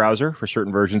the web browser for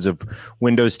certain versions of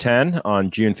Windows 10 on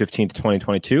June 15th,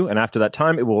 2022, and after that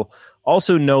time, it will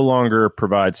also no longer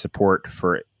provide support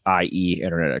for IE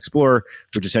Internet Explorer,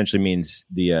 which essentially means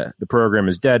the program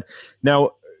is dead.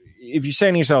 Now, if you're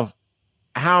saying to yourself,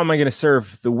 how am I going to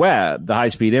surf the web, the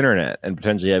high-speed internet, and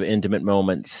potentially have intimate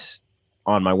moments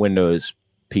on my Windows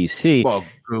PC? Well,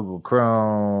 Google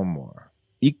Chrome or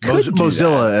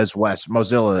Mozilla as West,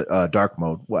 Mozilla dark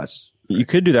mode West. You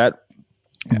could do that,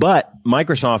 but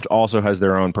Microsoft also has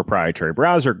their own proprietary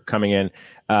browser coming in,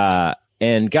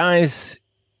 and guys,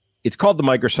 it's called the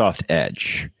Microsoft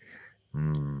Edge.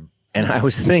 And I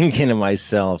was thinking to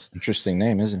myself, interesting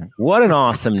name, isn't it? What an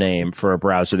awesome name for a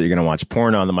browser that you're going to watch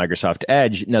porn on, the Microsoft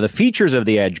Edge. Now, the features of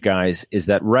the Edge, guys, is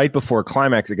that right before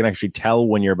climax, it can actually tell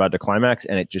when you're about to climax,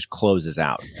 and it just closes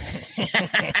out.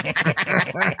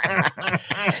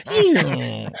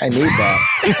 I need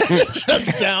that.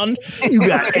 Just sound. You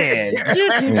got Edge.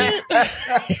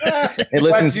 It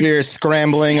listens to your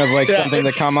scrambling of something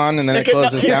to come on, and then it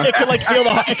closes down. It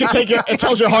can feel it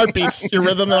tells your heartbeats, your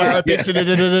rhythm of heartbeats.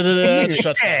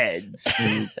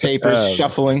 Papers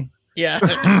shuffling. Yeah.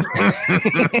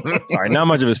 Sorry, not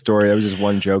much of a story. That was just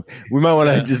one joke. We might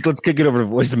want to let's kick it over to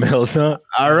voicemails, huh?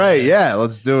 All right, yeah,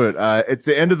 let's do it. It's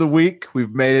the end of the week.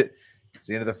 We've made it It's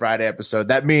the end of the Friday episode.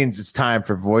 That means it's time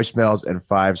for voicemails and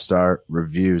 5-star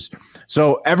reviews.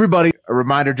 So everybody, a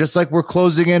reminder, just like we're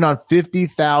closing in on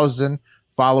 50,000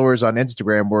 followers on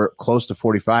Instagram, we're close to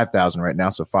 45,000 right now.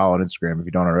 So follow on Instagram if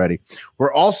you don't already.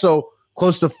 We're also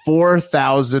close to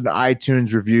 4,000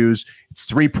 iTunes reviews. It's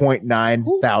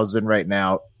 3.9 thousand right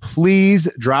now. Please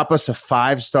drop us a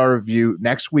 5-star review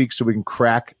next week so we can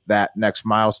crack that next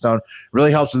milestone. It really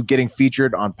helps with getting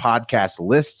featured on podcast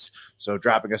lists. So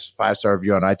dropping us a 5-star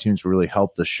review on iTunes will really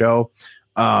help the show.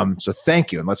 So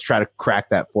thank you. And let's try to crack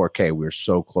that 4K. We're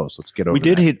so close. Let's get over. We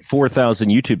did hit 4,000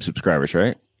 YouTube subscribers,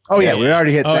 right? Oh yeah, we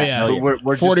already hit that. Yeah.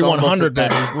 We're 4,100,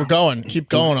 baby. We're going. Keep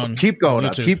going on. Keep going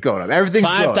up. Keep going up. Everything's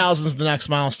 5,000 is the next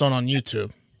milestone on YouTube.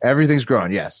 Everything's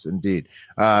growing. Yes, indeed.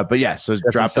 But yeah, so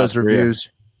drop those reviews.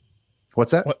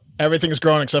 What's that? Everything's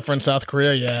growing except for in South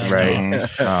Korea. Yeah. Right.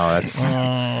 That's.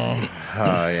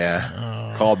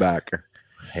 Yeah. Callback.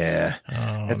 Yeah.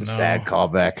 That's a sad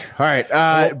callback. All right.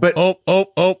 But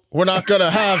we're not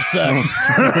gonna have sex.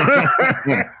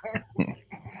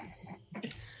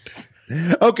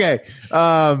 Okay.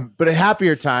 But at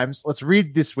happier times, let's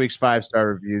read this week's 5-star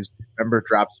reviews. Remember,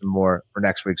 drop some more for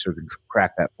next week so we can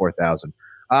crack that 4,000.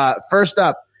 First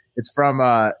up, it's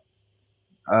from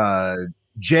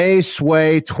J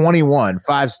Sway 21,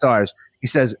 5 stars. He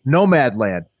says,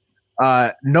 Nomadland.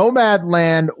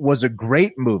 Nomadland was a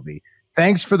great movie.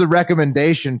 Thanks for the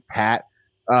recommendation, Pat.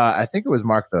 I think it was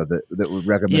Mark though that would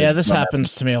recommend. Yeah, this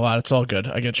happens to me a lot. It's all good.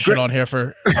 I get shit on here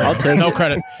for I'll take no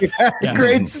credit. Yeah.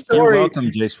 Great story. You're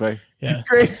welcome, J Sway. Yeah.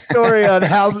 Great story on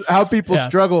how people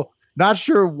struggle. Not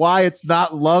sure why it's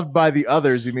not loved by the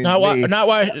others. You mean not why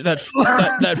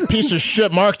that piece of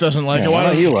shit Mark doesn't like it. Why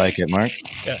don't you like it, Mark?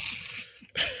 Yeah.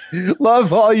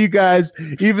 Love all you guys,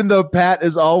 even though Pat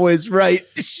is always right.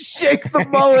 Shake the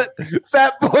mullet,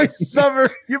 Fat Boy Summer,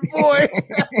 your boy.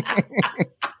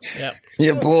 Yep.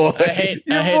 Your boy. I hate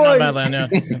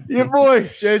Nomadland. Yeah. Your boy,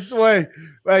 Jay Sway.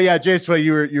 Well, yeah, Jay Sway,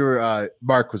 you were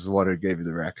Mark was the one who gave you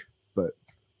the rec, but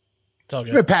it's all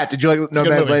good. Pat, did you like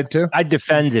Nomadland too? I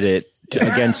defended it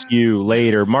against you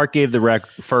later. Mark gave the rec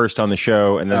first on the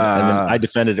show, and then I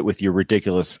defended it with your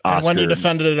ridiculous Oscar. And when you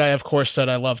defended it, I of course said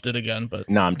I loved it again, but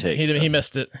no, I'm taking. He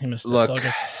missed it. He missed it. Look, it's all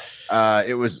good.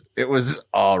 it was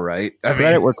all right.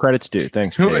 Credit where credit's due.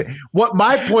 Thanks. What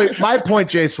my point,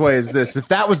 Jay Sway, is this: if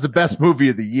that was the best movie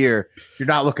of the year, you're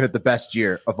not looking at the best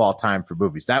year of all time for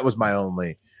movies. That was my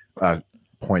only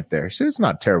point there. So it's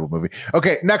not a terrible movie.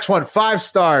 Okay, next one, 5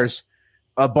 stars.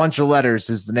 A bunch of letters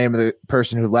is the name of the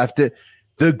person who left it.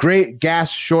 The great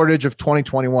gas shortage of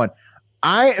 2021.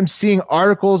 I am seeing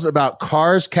articles about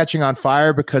cars catching on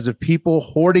fire because of people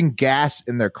hoarding gas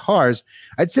in their cars.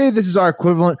 I'd say this is our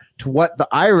equivalent to what the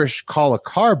Irish call a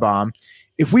car bomb.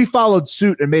 If we followed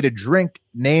suit and made a drink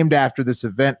named after this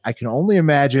event, I can only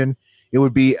imagine it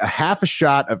would be half a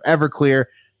shot of Everclear,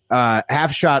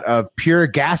 half shot of pure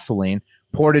gasoline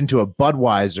poured into a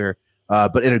Budweiser,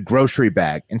 but in a grocery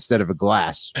bag instead of a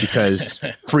glass, because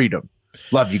freedom.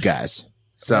 Love you guys.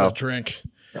 So drink.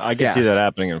 I can see that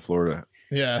happening in Florida.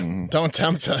 Yeah. Don't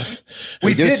tempt us.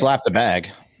 We did slap the bag.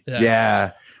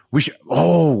 Yeah. We should.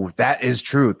 Oh, that is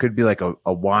true. It could be like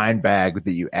a wine bag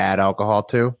that you add alcohol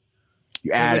to.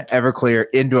 You add Everclear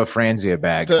into a Franzia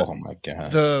bag. Oh my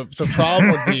God. The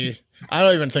problem would be, I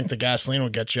don't even think the gasoline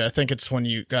would get you. I think it's when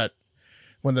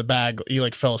the bag, you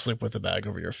like fell asleep with the bag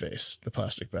over your face, the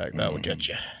plastic bag, that would get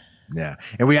you. Yeah.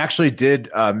 And we actually did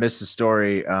miss a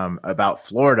story about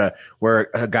Florida where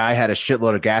a guy had a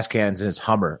shitload of gas cans in his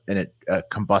Hummer and it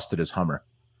combusted his Hummer.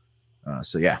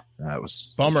 So yeah, that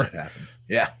was bummer.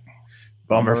 Yeah.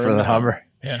 Bummer for the Hummer.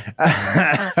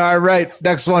 Yeah. All right.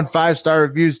 Next one, 5-star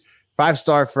reviews.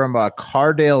 5-star from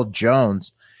Cardale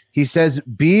Jones. He says,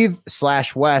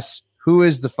 Beeve/Wes, who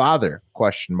is the father? ?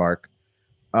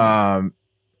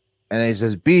 And then he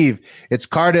says, Beeve, it's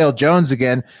Cardale Jones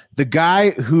again, the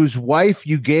guy whose wife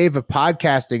you gave a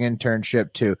podcasting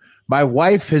internship to. My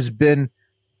wife has been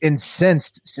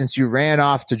incensed since you ran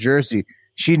off to Jersey.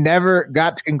 She never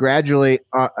got to congratulate,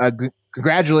 I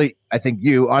think,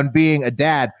 you on being a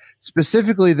dad,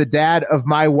 specifically the dad of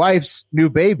my wife's new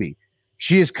baby.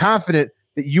 She is confident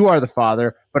that you are the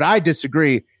father, but I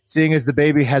disagree, seeing as the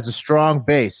baby has a strong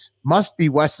base. Must be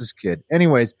Wes's kid.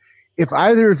 Anyways, if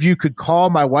either of you could call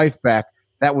my wife back,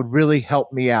 that would really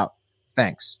help me out.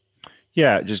 Thanks.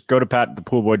 Yeah, just go to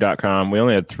patthepoolboy.com. We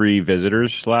only had 3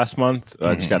 visitors last month.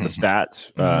 I just got the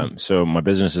stats. So my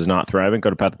business is not thriving. Go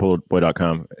to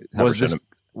patthepoolboy.com.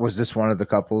 Was this one of the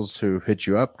couples who hit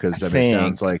you up? Because it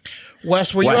sounds like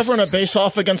Wes. Were you ever in a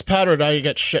base-off against Pat, or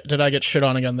did I get shit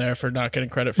on again there for not getting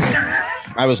credit for it?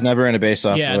 I was never in a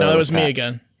base-off. Yeah, no, that was me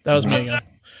again. That was me again.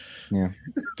 Yeah.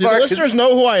 Do the listeners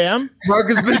know who I am? Mark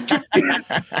has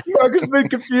been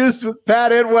confused with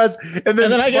Pat and Wes, and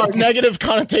then I get negative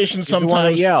connotations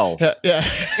sometimes. Yell. Yeah.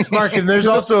 Mark, and there's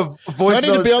also a voicemail. Do I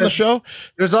need to be on the show?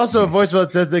 There's also a voicemail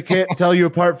that says they can't tell you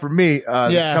apart from me.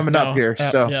 That's coming up here.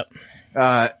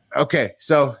 Okay,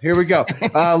 so here we go.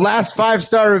 Last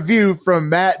 5-star review from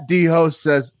Matt D. Host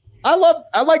says, I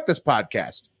like this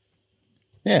podcast.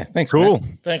 Yeah, thanks. Cool.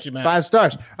 Matt. Thank you, Matt. 5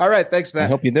 stars. All right, thanks, Matt. I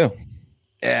hope you do.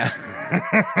 Yeah.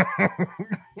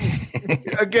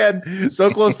 Again,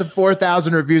 so close to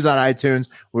 4,000 reviews on iTunes.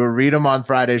 We'll read them on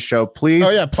Friday's show. Please,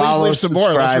 follow, leave some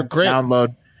more. Those were great.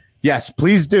 Download. Yes,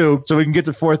 please do, so we can get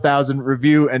to 4,000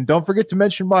 review. And don't forget to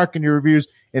mention Mark in your reviews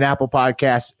in Apple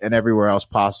Podcasts and everywhere else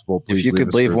possible. Please, if you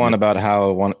could leave one about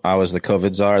how I was the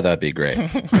COVID czar, that'd be great.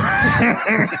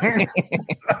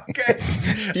 Okay.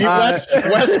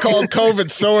 Wes called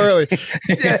COVID so early.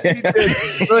 Yeah, he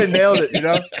did. Really nailed it, you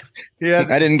know? Yeah.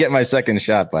 I didn't get my second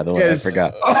shot, by the way. Yes. I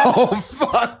forgot. Oh,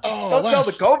 fuck. Oh, don't tell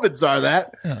the COVID czar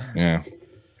that. Yeah.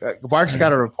 Mark's got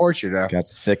to report you now. Got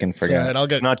sick and forgot. Right, I'll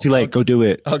get Not too late. Go do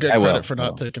it. I'll get credit for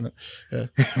not taking it.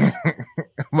 Yeah.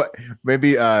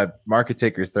 Maybe Mark could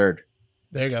take your third.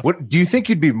 There you go. What do you think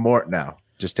you'd be more now?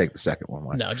 Just take the second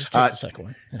one. No, just take the second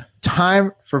one. Yeah.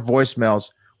 Time for voicemails,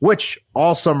 which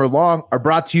all summer long are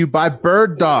brought to you by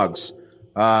Bird Dogs.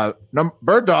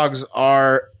 Bird Dogs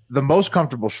are the most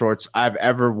comfortable shorts I've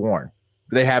ever worn.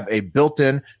 They have a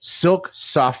built-in silk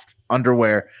soft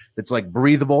underwear that's like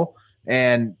breathable.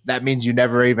 And that means you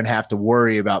never even have to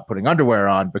worry about putting underwear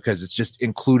on because it's just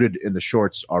included in the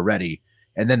shorts already.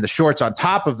 And then the shorts on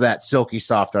top of that silky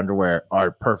soft underwear are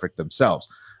perfect themselves.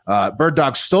 Bird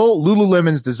Dog stole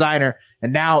Lululemon's designer,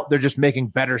 and now they're just making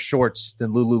better shorts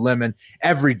than Lululemon.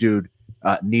 Every dude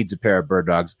needs a pair of Bird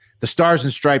Dogs. The Stars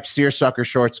and Stripes Seersucker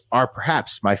shorts are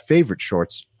perhaps my favorite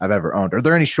shorts I've ever owned. Are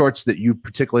there any shorts that you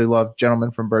particularly love, gentlemen,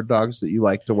 from Bird Dogs that you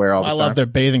like to wear all the time? I love their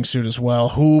bathing suit as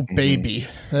well. Baby.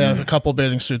 They have a couple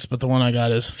bathing suits, but the one I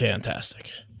got is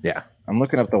fantastic. Yeah. I'm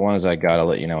looking up the ones I got. I'll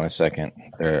let you know in a second.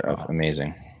 They're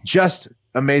amazing. Just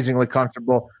amazingly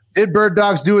comfortable. Did Bird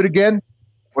Dogs do it again?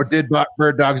 Or did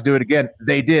Bird Dogs do it again?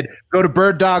 They did. Go to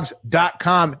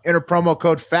birddogs.com, enter promo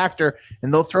code FACTOR,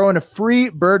 and they'll throw in a free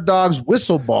Bird Dogs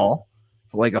whistle ball.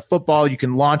 Like a football, you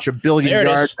can launch 1 billion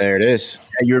yards. There it is.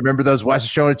 Yeah, you remember those? Wes is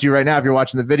showing it to you right now if you're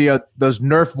watching the video. Those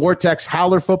Nerf Vortex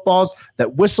Howler footballs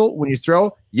that whistle when you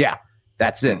throw? Yeah,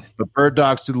 that's it. But Bird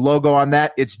Dogs to the logo on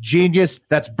that. It's genius.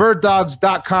 That's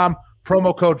birddogs.com,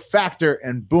 promo code FACTOR,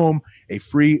 and boom, a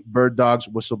free Bird Dogs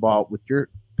whistle ball with your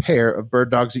pair of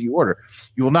Bird Dogs that you order.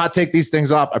 You will not take these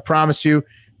things off, I promise you.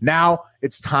 Now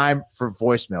it's time for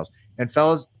voicemails. And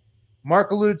fellas, Mark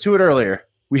alluded to it earlier.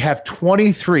 We have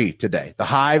 23 today. The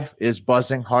Hive is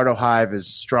buzzing. Hardo Hive is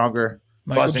stronger.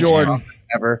 Michael buzzing Jordan. than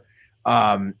ever.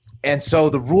 And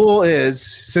so the rule is,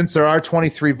 since there are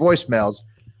 23 voicemails,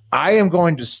 I am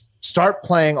going to start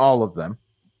playing all of them.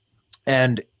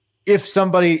 And if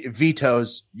somebody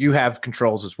vetoes, you have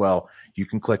controls as well. You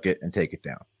can click it and take it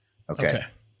down. Okay.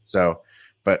 So,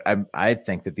 but I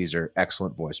think that these are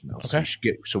excellent voicemails. Okay.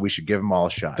 We should give them all a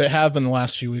shot. They have been the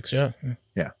last few weeks. Yeah.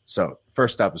 Yeah. So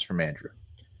first up is from Andrew.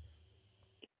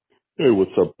 Hey,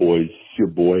 what's up, boys? It's your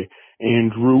boy,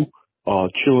 Andrew,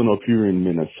 chilling up here in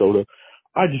Minnesota.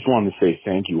 I just wanted to say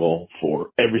thank you all for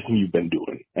everything you've been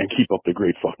doing and keep up the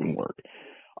great fucking work.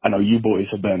 I know you boys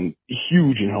have been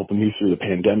huge in helping me through the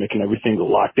pandemic and everything. The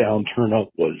lockdown turn up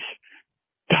was,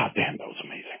 goddamn, that was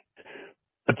amazing.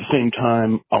 At the same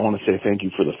time, I want to say thank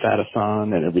you for the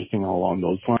Fatathon and everything along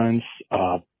those lines.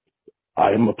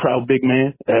 I am a proud big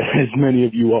man, as many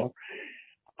of you are.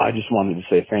 I just wanted to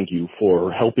say thank you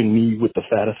for helping me with the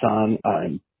Fatathon.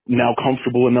 I'm now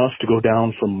comfortable enough to go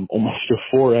down from almost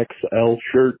a 4XL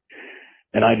shirt,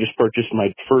 and I just purchased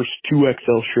my first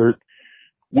 2XL shirt,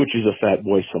 which is a Fat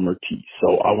Boy Summer tee.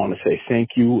 So I want to say thank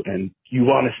you, and you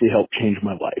honestly helped change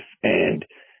my life, and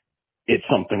it's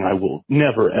something I will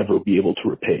never, ever be able to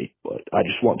repay, but I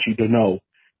just want you to know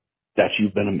that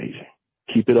you've been amazing.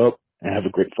 Keep it up, and have a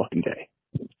great fucking day.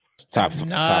 Top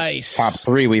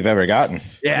 3 we've ever gotten.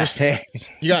 Yeah.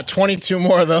 You got 22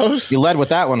 more of those? You led with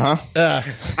that one, huh? Yeah.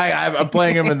 I'm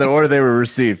playing them in the order they were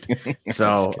received.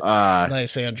 So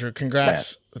nice, Andrew.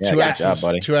 Congrats. Yeah. 2X, job,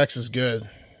 buddy. 2X is good.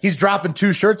 He's dropping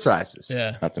 2 shirt sizes.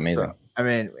 Yeah. That's amazing. So, I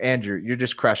mean, Andrew, you're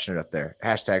just crushing it up there.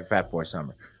 Hashtag Fatboy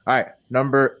Summer. All right.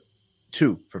 Number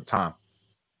 2 from Tom.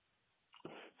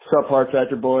 What's up, Heart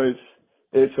Factor boys?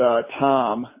 It's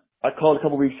Tom. I called a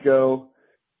couple weeks ago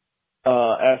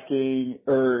asking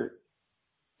or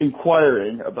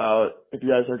inquiring about if you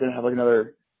guys are going to have like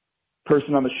another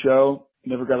person on the show.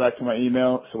 Never got back to my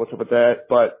email, so what's up with that?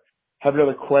 But have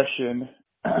another question.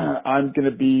 I'm going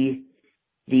to be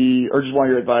or just want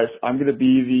your advice, I'm going to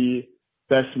be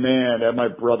the best man at my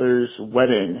brother's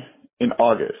wedding in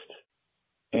August.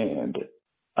 And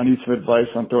I need some advice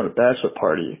on throwing a bachelor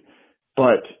party,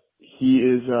 but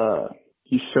he's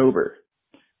sober.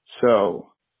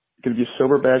 So it's going to be a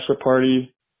sober bachelor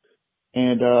party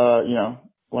and,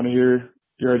 want to hear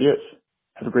your ideas.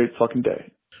 Have a great fucking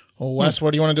day. Well, Wes,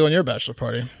 what do you want to do on your bachelor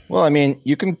party? Well, I mean,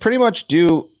 you can pretty much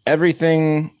do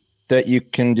everything that you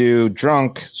can do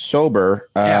drunk, sober,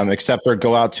 except for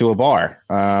go out to a bar.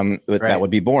 That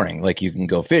would be boring. Like you can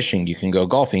go fishing, you can go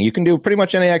golfing, you can do pretty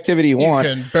much any activity you want.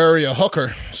 You can bury a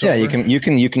hooker. Sober. Yeah, you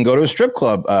can go to a strip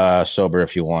club sober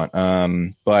if you want. I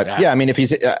mean, if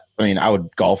he's, I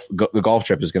would golf. The golf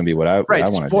trip is going to be what I want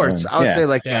to do. Sports. I would say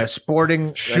like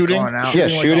sporting, shooting, like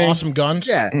shooting like awesome guns.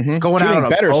 Yeah, going shooting out on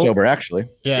better a boat. sober actually.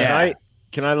 Yeah.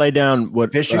 Can I lay down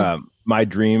what my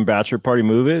dream bachelor party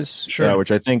move is? Sure.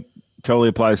 Which I think totally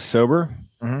applies to sober.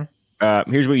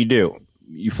 Mm-hmm. Here's what you do.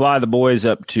 You fly the boys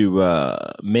up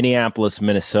to Minneapolis,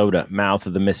 Minnesota, mouth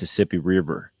of the Mississippi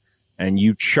River, and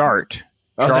you charter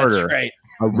a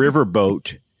river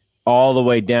boat all the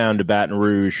way down to Baton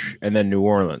Rouge and then New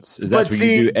Orleans. Is that what you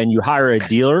do? And you hire a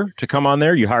dealer to come on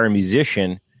there. You hire a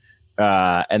musician,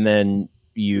 and then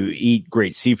you eat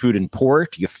great seafood and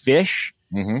pork. You fish.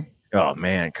 Mm-hmm. Oh,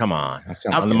 man, come on.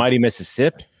 On the mighty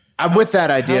Mississippi. I'm with that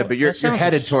idea, but you're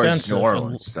headed towards New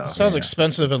Orleans. So. Sounds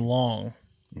expensive and long.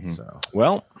 Mm-hmm. So,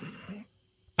 well,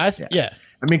 I mean,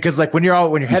 because like when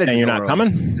you're headed, you're not coming.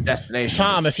 The destination.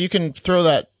 Tom, if you can throw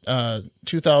that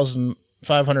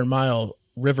 2,500 mile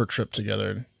river trip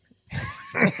together.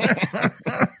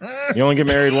 You only get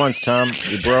married once, Tom.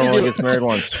 Your bro only gets married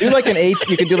once. You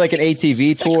can do like an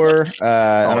ATV tour.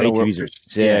 I don't know. ATVs are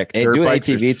sick. Do an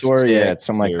ATV tour. Yeah, it's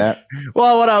something like that.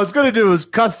 Well, what I was going to do was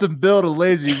custom build a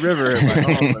lazy river in my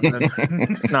home.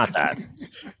 It's not that.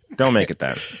 Don't make it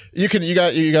that. You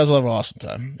guys will have an awesome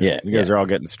time. Yeah, you guys are all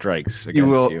getting strikes. You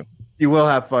will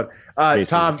have fun.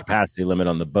 Tom, capacity limit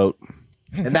on the boat.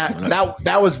 And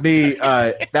that was me.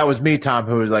 That was me, Tom,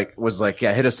 who was like,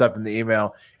 hit us up in the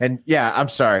email. And I'm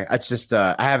sorry. It's just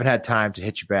I haven't had time to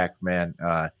hit you back, man.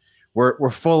 We're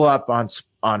full up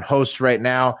on hosts right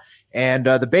now, and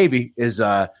the baby is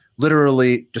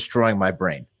literally destroying my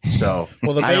brain. So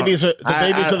the babies are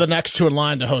the next two in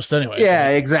line to host anyway. Yeah,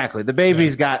 exactly. The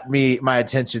baby's got my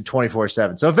attention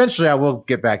 24/7. So eventually, I will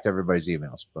get back to everybody's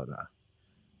emails, but.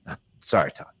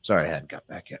 Sorry, Tom. Sorry I hadn't got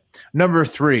back yet. Number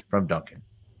 3 from Duncan.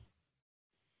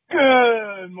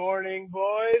 Good morning,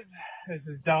 boys. This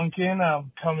is Duncan.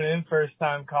 I'm coming in,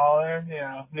 first-time caller,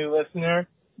 new listener.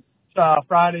 It's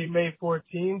Friday, May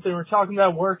 14th, and we're talking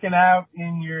about working out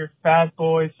in your Fat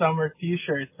Boy summer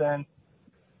T-shirts. And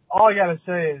all I gotta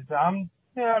say is I'm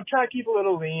trying to keep a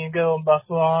little lean, get a little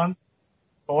muscle on.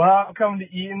 But when I'm coming to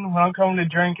eating, when I'm coming to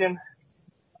drinking,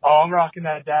 I'm rocking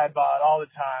that dad bod all the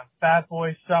time. Fat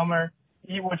Boy summer.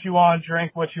 Eat what you want,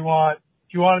 drink what you want.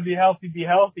 If you want to be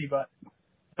healthy, but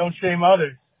don't shame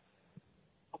others.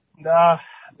 And, I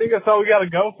think that's all we got to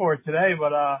go for today,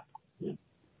 but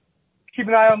keep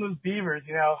an eye on those beavers.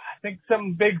 I think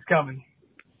something big's coming.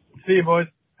 See you, boys.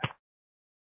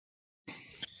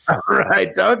 All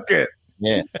right, Duncan.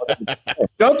 Yeah.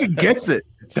 Duncan gets it.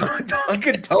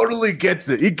 Duncan totally gets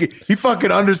it. He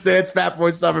fucking understands Fat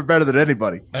Boy Summer better than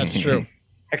anybody. That's true.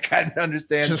 I kind of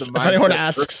understand. If anyone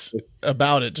asks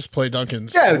about it, just play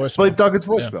Duncan's voicemail. Play Duncan's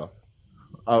voicemail.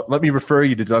 Yeah. Let me refer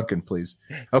you to Duncan, please.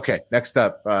 Okay, next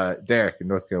up, Derek in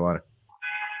North Carolina.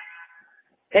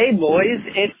 Hey, boys.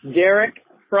 It's Derek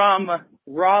from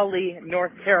Raleigh,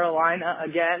 North Carolina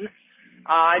again.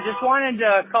 I just wanted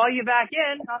to call you back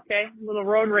in. Okay, a little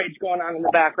road rage going on in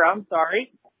the background.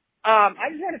 Sorry. I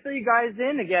just had to fill you guys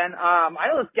in again. I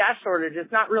know this gas shortage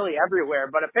is not really everywhere,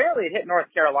 but apparently it hit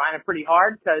North Carolina pretty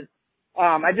hard because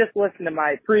I just listened to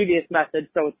my previous message,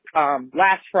 so it's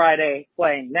last Friday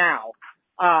playing now.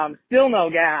 Still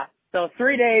no gas. So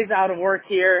 3 days out of work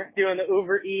here doing the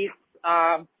Uber Eats.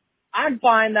 I'm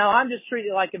fine though. I'm just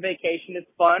treating it like a vacation. It's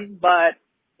fun, but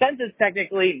since it's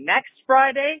technically next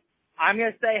Friday, I'm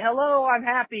going to say hello. I'm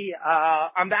happy.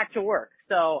 I'm back to work.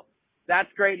 So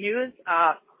that's great news.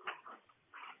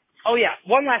 Oh yeah,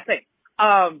 one last thing.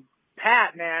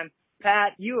 Pat, man.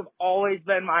 Pat, you have always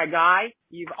been my guy.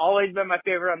 You've always been my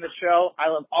favorite on the show. I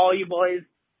love all you boys.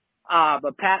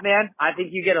 But Pat, man, I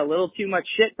think you get a little too much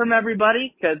shit from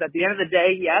everybody because at the end of the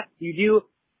day, yes, you do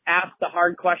ask the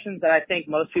hard questions that I think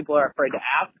most people are afraid to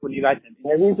ask when you guys have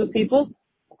interviews with people,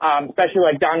 especially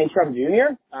like Donnie Trump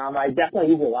Jr. I definitely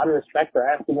give you a lot of respect for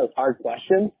asking those hard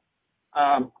questions.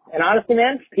 And honestly,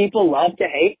 man, people love to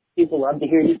hate. People love to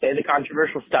hear you say the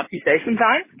controversial stuff you say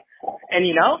sometimes. And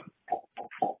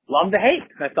love the hate.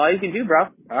 That's all you can do, bro.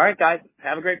 All right, guys.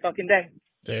 Have a great fucking day.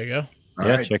 There you go. All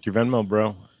right. Check your Venmo,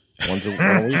 bro. One a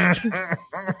week.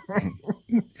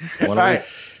 One a week.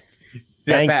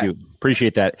 Thank you.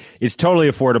 Appreciate that. It's totally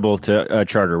affordable to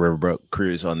charter a riverboat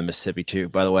cruise on the Mississippi too,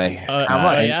 by the way. How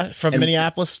much? Yeah, from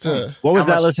Minneapolis to... What was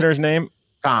that listener's name?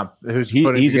 Tom,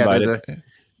 he's invited.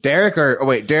 Derek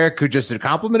Derek, who just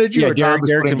complimented you? Yeah, or Derek's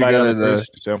invited the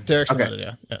so. Derek's invited,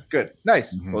 yeah. Good.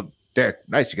 Nice. Mm-hmm. Well, Derek,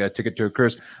 nice. You got a ticket to a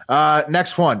cruise.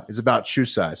 Next one is about shoe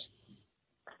size.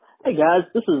 Hey, guys.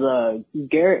 This is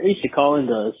Garrett. I used to call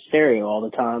into stereo all the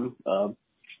time.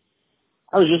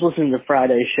 I was just listening to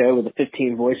Friday's show with the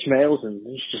 15 voicemails, and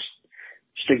it's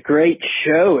just a great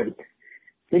show. And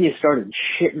then you started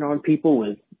shitting on people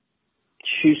with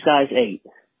shoe size 8.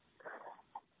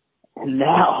 And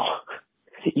now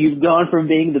you've gone from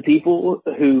being the people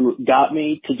who got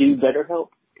me to do BetterHelp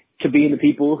to being the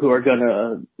people who are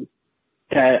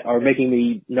that are making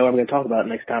me know what I'm going to talk about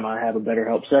next time I have a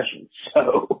BetterHelp session.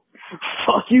 So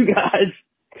fuck you guys.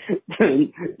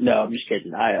 No, I'm just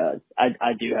kidding. I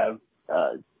do have,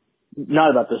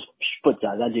 not about this foot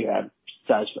size. I do have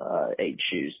size 8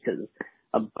 shoes because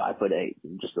I'm 5'8"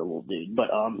 and just a little dude.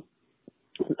 But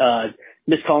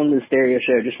missed calling the stereo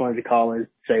show. Just wanted to call and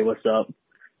say what's up.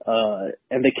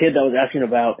 And the kid that was asking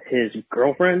about his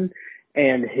girlfriend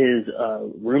and his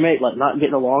roommate like not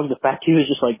getting along, the fact he was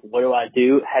just like, "What do I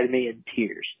do?" had me in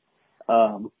tears.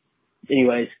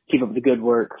 Anyways, keep up the good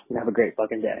work and have a great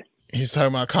fucking day. He's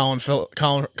talking about Colin from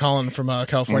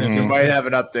California. We might have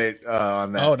an update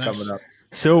on that coming up.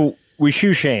 So we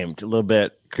shoe shamed a little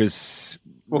bit because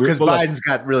Biden's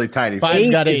got really tiny.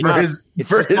 Biden's got 8.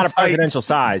 It's not a presidential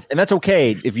size, and that's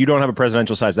okay if you don't have a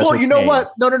presidential size. That's you know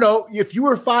what? No. If you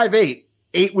were 5'8",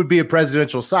 8 would be a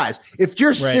presidential size. If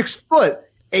you're 6 foot,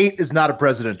 8 is not a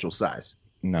presidential size.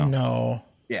 No.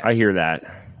 Yeah, I hear that.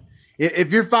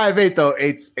 If you're 5'8", though,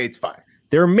 8's fine.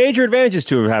 There are major advantages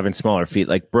to having smaller feet.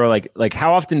 Like, bro, like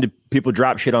how often do people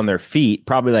drop shit on their feet?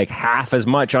 Probably like half as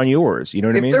much on yours. You know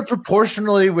what I mean? If they're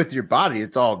proportionally with your body,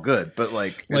 it's all good. But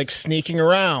like sneaking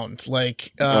around, when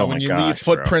you leave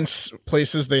footprints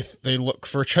places, they look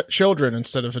for children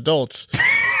instead of adults.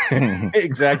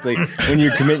 Exactly. When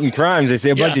you're committing crimes, they say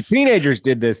a bunch of teenagers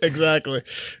did this. Exactly.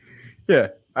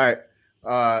 Yeah. All right.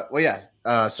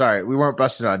 Sorry, we weren't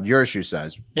busting on your shoe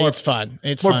size. It's fine.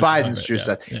 It's more fine Biden's shoe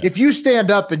size. Yeah. If you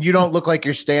stand up and you don't look like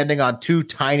you're standing on 2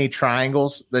 tiny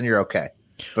triangles, then you're okay.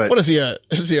 But what is he?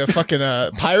 Is he a fucking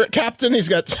pirate captain? He's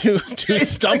got two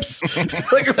stumps.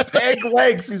 It's like a peg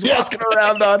legs. He's walking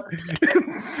around on.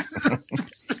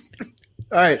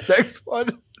 All right, next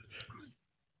one.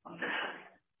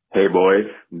 Hey boys,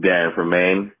 Dan from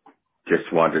Maine.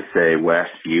 Just wanted to say, Wes,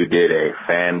 you did a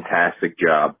fantastic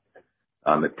job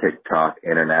on the TikTok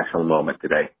international moment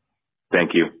today.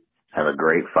 Thank you. Have a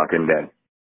great fucking day.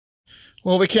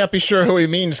 Well, we can't be sure who he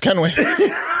means, can we?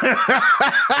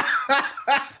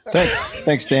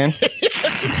 Thanks, Dan.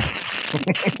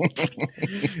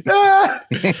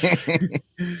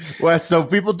 Wes, so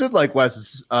people did like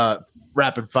Wes's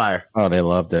rapid fire. Oh, they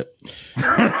loved it.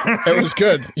 It was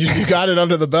good. You got it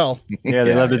under the bell. Yeah,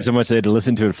 they loved it so much they had to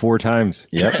listen to it 4 times.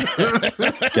 Yep.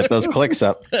 Get those clicks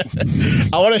up. I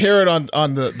want to hear it on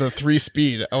the 3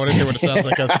 speed. I want to hear what it sounds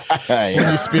like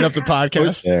when you speed up the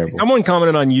podcast. Someone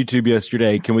commented on YouTube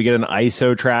yesterday, can we get an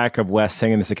ISO track of Wes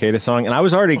singing the Cicada song? And I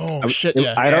was already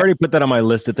I'd already put that on my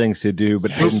list of things to do,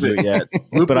 but didn't do it yet.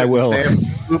 But I will. Sam,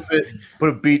 loop it, put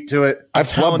a beat to it. I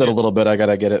flubbed it a little bit. I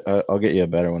gotta get it. I'll get you a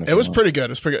better one. It was pretty good.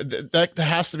 It's pretty good. That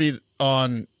has to be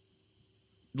on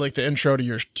like the intro to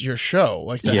your show,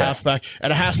 like the halfback,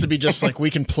 and it has to be just like we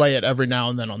can play it every now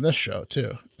and then on this show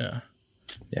too. Yeah,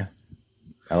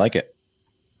 I like it.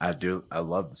 I do. I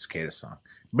love the Cicada song.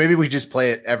 Maybe we just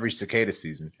play it every Cicada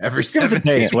season, every 17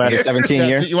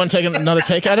 years. You want to take another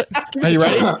take at it? Are you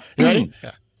ready? You ready?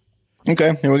 Yeah.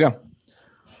 Okay, here we go.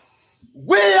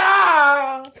 We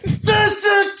are the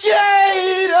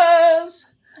cicadas,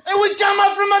 and we come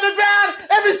up from underground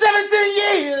every 17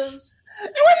 years. And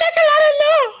we make a lot of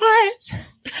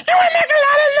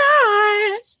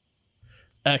noise.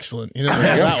 Excellent.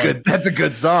 That's a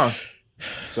good song.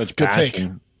 Such good passion.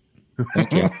 take.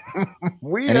 Thank you.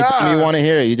 Anytime you want to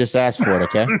hear it, you just ask for it,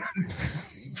 okay?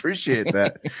 Appreciate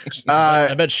that.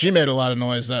 I bet she made a lot of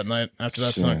noise that night after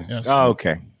that song. Yeah. Oh,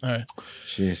 okay. All right.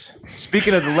 Jeez.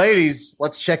 Speaking of the ladies,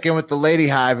 let's check in with the Lady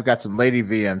Hive. We've got some lady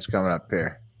VMs coming up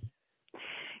here.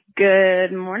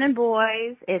 Good morning,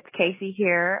 boys. It's Casey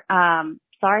here.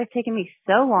 Sorry it's taken me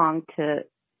so long to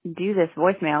do this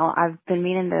voicemail. I've been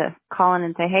meaning to call in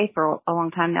and say hey for a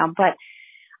long time now, but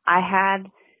I had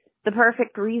the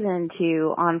perfect reason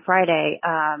to on Friday.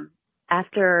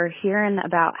 after hearing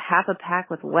about half a pack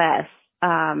with Wes,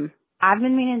 I've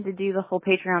been meaning to do the whole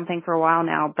Patreon thing for a while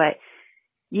now, but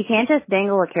you can't just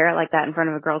dangle a carrot like that in front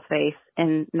of a girl's face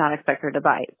and not expect her to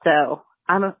bite. So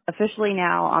I'm officially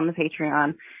now on the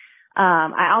Patreon.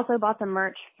 I also bought the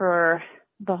merch for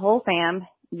the whole fam,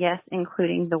 yes,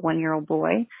 including the 1-year-old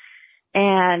boy,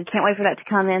 and can't wait for that to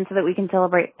come in so that we can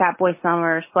celebrate Fat Boy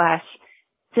Summer /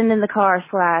 send in the car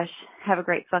 / have a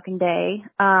great fucking day.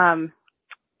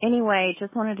 Anyway,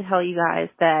 just wanted to tell you guys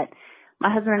that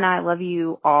my husband and I love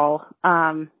you all.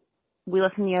 We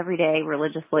listen to you every day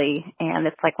religiously, and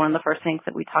it's like one of the first things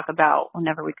that we talk about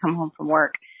whenever we come home from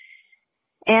work.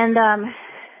 And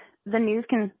the news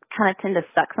can kind of tend to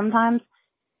suck sometimes,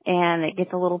 and it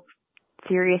gets a little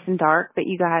serious and dark, but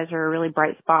you guys are a really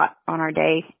bright spot on our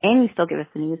day, and you still give us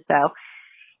the news, so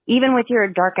even with your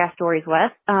dark-ass stories,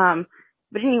 Wes.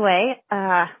 But anyway,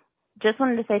 just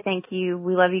wanted to say thank you.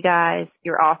 We love you guys.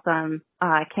 You're awesome.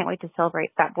 I can't wait to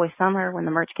celebrate Fat Boy Summer when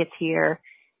the merch gets here.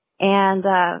 And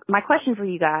my question for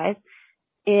you guys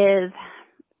is,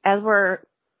 as we're,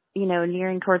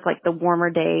 nearing towards like the warmer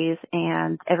days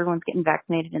and everyone's getting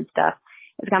vaccinated and stuff,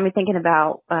 it's got me thinking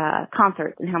about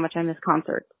concerts and how much I miss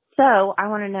concerts. So I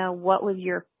want to know, what was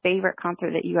your favorite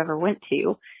concert that you ever went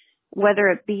to, whether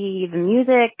it be the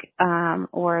music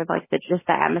or like just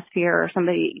the atmosphere or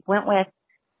somebody you went with.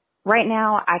 Right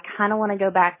now, I kind of want to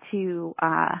go back to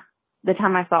the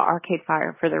time I saw Arcade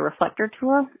Fire for the Reflector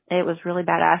tour. It was really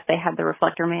badass. They had the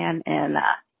Reflector Man, and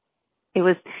it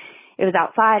was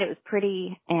outside. It was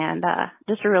pretty, and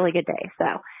just a really good day. So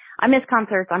I miss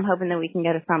concerts. I'm hoping that we can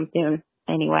go to some soon.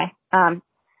 Anyway,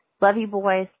 love you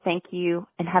boys. Thank you,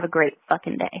 and have a great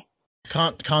fucking day.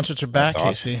 Concerts are back,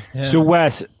 awesome. Casey. Yeah. So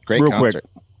Wes, great real concert.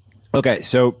 Quick. Okay,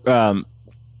 so if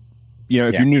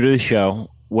you're new to the show,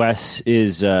 Wes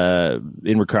is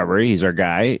in recovery. He's our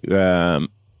guy,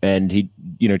 and he,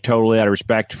 totally out of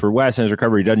respect for Wes and his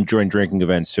recovery, he doesn't join drinking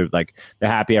events. So, like the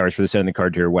happy hours for the Send in the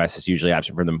Card tier, Wes is usually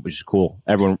absent from them, which is cool.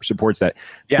 Everyone supports that.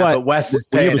 Yeah, but Wes is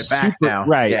paying it back now,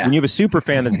 right? Yeah. When you have a super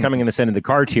fan that's coming in the Send in the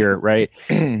Card tier, right?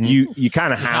 You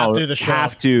kind of have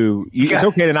to. It's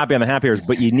okay to not be on the happy hours,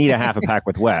 but you need a half a pack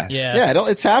with Wes. Yeah,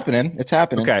 it's happening. It's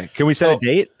happening. Okay, can we set a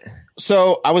date?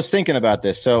 So I was thinking about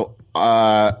this. So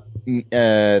the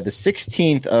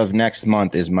 16th of next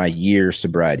month is my year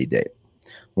sobriety date.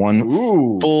 One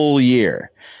full year.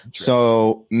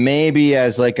 So maybe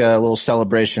as like a little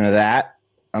celebration of that,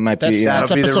 I might be.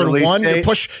 That's episode 1. You're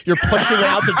pushing it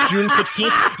out to June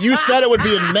 16th. You said it would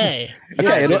be in May.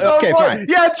 Okay, fine.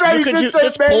 Yeah, that's right.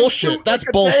 That's bullshit. That's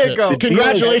bullshit.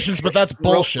 Congratulations, but that's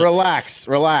bullshit. Relax.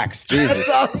 Jesus. That's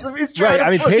awesome. He's trying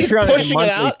I mean, Patreon is a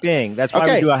monthly thing. That's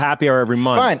why we do a happy hour every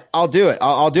month. Fine, I'll do it.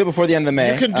 I'll do it before the end of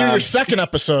May. You can do your second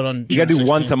episode on June You got to do 16th.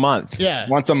 once a month. Yeah.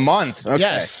 Once a month. Okay.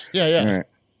 Yes. Yeah. Right.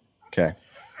 Okay.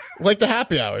 Like the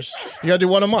happy hours. You got to do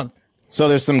one a month. So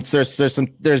there's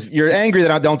you're angry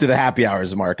that I don't do the happy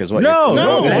hours, Mark, is what No.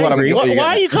 Why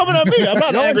are you coming at me? I'm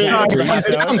not angry. I'm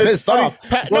pissed off.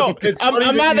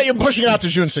 I'm mad that you're pushing it out to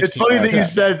June 16th. It's funny that you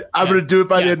said I'm going to do it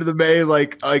by the end of the May,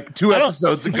 like 2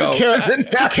 episodes ago.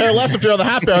 I care less if you're on the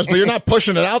happy hours, but you're not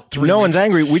pushing it out 3 No weeks. one's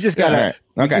angry. We just got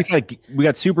Okay. We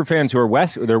got super fans who are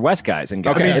they're West guys. And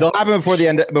okay, it'll happen before the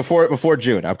end, before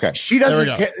June. Okay. She doesn't.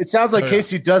 It sounds like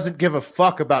Casey doesn't give a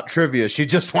fuck about trivia. She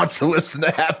just wants to listen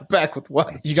to Half a Pack with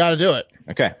Wes. You got to do it.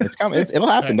 Okay, it's coming. It'll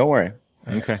happen. Don't worry.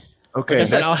 Okay. Okay. Like I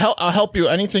said, I'll help you.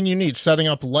 Anything you need, setting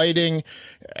up lighting,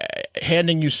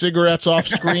 handing you cigarettes off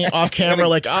screen, off camera.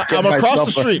 Like I'm across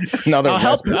the street. I'll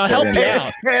help you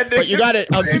out. But you got to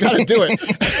do it.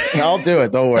 I'll do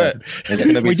it. Don't worry. It's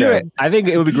gonna be do it. I think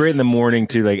it would be great in the morning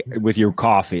to like with your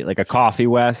coffee, like a coffee,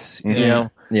 Wes. You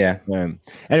know. Yeah.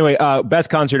 Anyway, best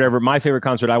concert ever. My favorite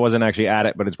concert. I wasn't actually at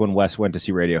it, but it's when Wes went to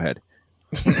see Radiohead.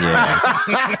 Yeah,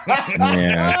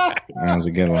 that was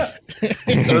a good one.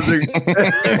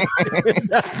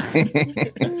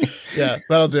 Yeah,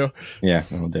 that'll do. Yeah,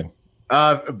 that'll do.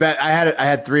 Bet I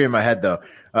had 3 in my head though.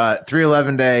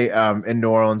 311 Day in New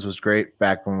Orleans was great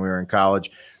back when we were in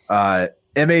college.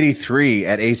 M83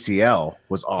 at ACL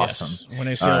was awesome. Yes, when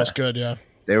ACL was good, yeah.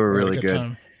 They were really good.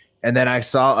 Time. And then I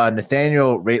saw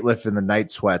Nathaniel Rateliff in the Night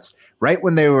Sweats right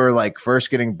when they were like first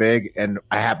getting big, and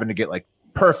I happened to get like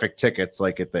perfect tickets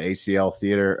like at the ACL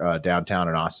Theater downtown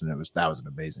in Austin. That was an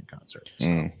amazing concert.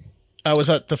 So. I was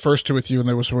at the first 2 with you, and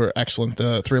those were excellent.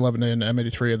 The 311 Day and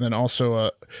M83, and then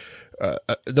also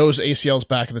those ACLs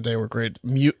back in the day were great.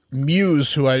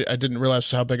 Muse, who I didn't realize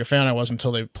how big a fan I was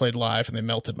until they played live, and they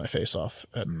melted my face off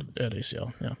at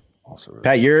ACL. Yeah. Also really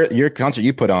Pat, your concert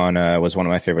you put on was one of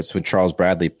my favorites when Charles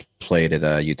Bradley played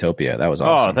at Utopia. That was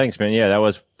awesome. Oh, thanks, man. Yeah, that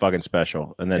was fucking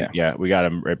special. And then we got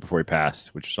him right before he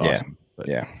passed, which was awesome. But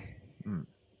yeah,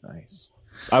 nice.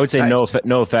 I would say no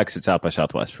effects at South by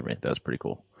Southwest for me. That was pretty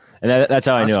cool. And that's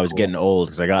how I knew I was getting old,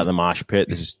 because I got in the mosh pit.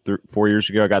 This is 4 years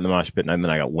ago. I got in the mosh pit, and then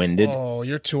I got winded. Oh,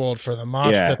 you're too old for the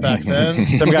mosh pit back then.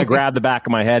 Some guy grabbed the back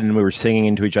of my head, and we were singing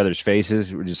into each other's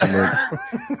faces. We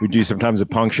do sometimes at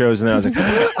punk shows, and then I was like,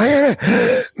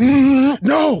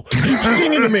 no, keep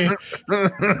singing to me.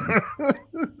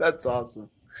 That's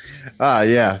awesome.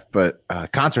 Yeah, but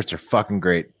concerts are fucking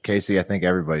great. Casey, I think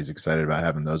everybody's excited about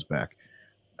having those back.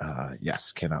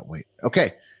 Yes, cannot wait.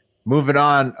 Okay. Moving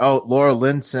on. Oh, Laura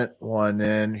Lynn sent one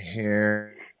in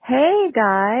here. Hey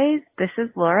guys, this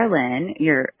is Laura Lynn,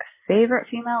 your favorite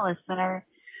female listener.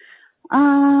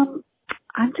 I'm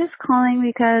just calling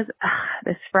because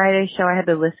this Friday show I had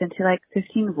to listen to like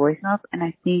 15 voicemails, and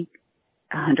I think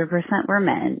 100% were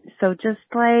men. So just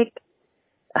like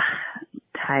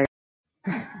tired.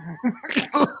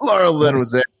 Laura Lynn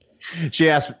was there. She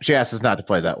asked us not to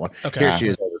play that one. Okay. Here she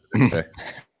is.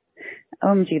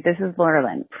 OMG, this is Laura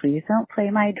Lynn. Please don't play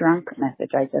my drunk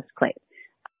message I just played.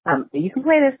 You can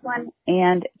play this one,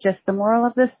 and just the moral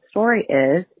of this story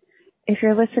is, if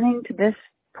you're listening to this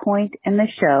point in the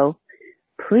show,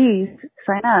 please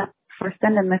sign up for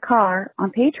Send in the Car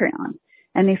on Patreon.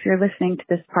 And if you're listening to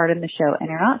this part in the show and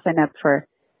you're not signed up for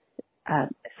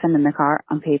Send in the Car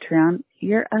on Patreon,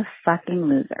 you're a fucking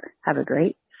loser. Have a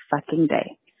great fucking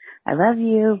day. I love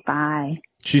you. Bye.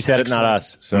 She said it, not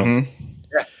us. So.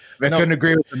 I couldn't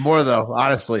agree with her more, though.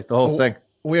 Honestly, the whole thing.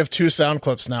 We have 2 sound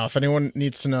clips now. If anyone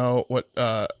needs to know what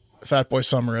Fat Boy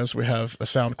Summer is, we have a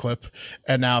sound clip.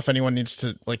 And now if anyone needs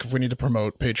to, like, if we need to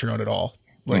promote Patreon at all,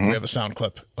 like, we have a sound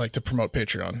clip, like, to promote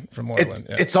Patreon from Laura Lynn.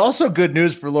 Yeah. It's also good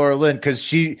news for Laura Lynn, because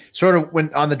she sort of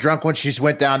went on the drunk one. She just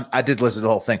went down. I did listen to the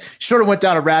whole thing. She sort of went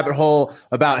down a rabbit hole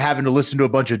about having to listen to a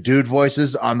bunch of dude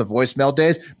voices on the voicemail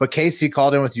days. But Casey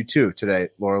called in with you too today,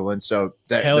 Laura Lynn. So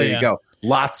there you go.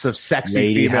 Lots of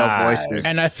sexy female voices.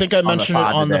 And I think I mentioned it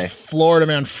on the Florida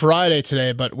Man Friday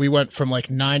today, but we went from like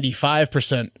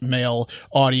 95% male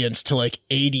audience to like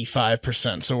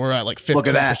 85%. So we're at like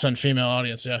 15% female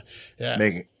audience. Yeah. Yeah.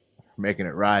 Making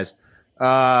it rise.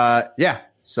 Yeah.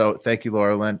 So thank you,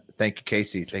 Laura Lynn. Thank you,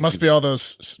 Casey. Must be all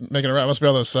those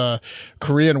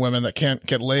Korean women that can't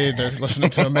get laid. They're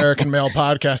listening to American Male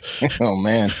podcast. Oh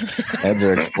man. Heads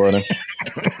are exploding.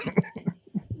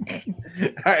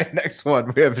 All right, next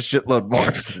one. We have a shitload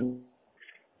more.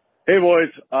 Hey, boys.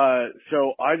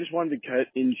 So I just wanted to cut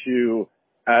into,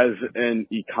 as an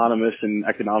economist and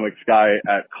economics guy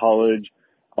at college,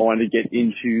 I wanted to get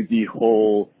into the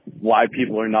whole why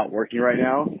people are not working right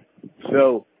now.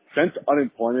 So since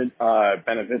unemployment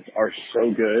benefits are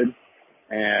so good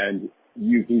and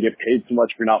you can get paid so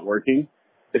much for not working,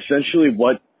 essentially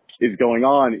what is going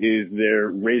on is they're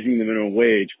raising the minimum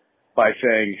wage by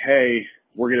saying, hey,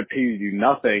 we're going to pay you to do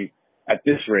nothing at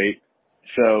this rate.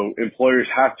 So employers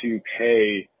have to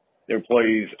pay their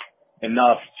employees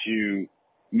enough to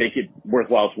make it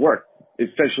worthwhile to work. It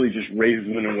essentially just raises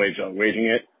the minimum wage without raising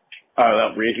it.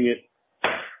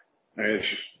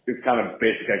 It's kind of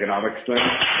basic economics thing.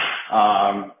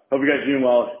 Hope you guys are doing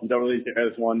well. You don't really get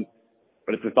this one,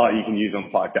 but it's a thought you can use on the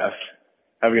podcast.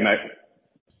 Have a good night.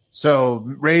 So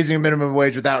raising minimum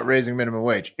wage without raising minimum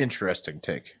wage. Interesting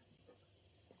take.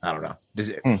 I don't know. Do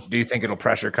you think it'll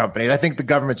pressure companies? I think the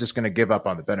government's just going to give up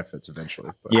on the benefits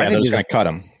eventually. But yeah, they're just going to cut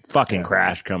them. Fucking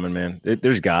crash coming, man.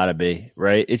 There's got to be,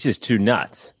 right? It's just too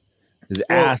nuts. There's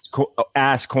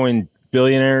ass coin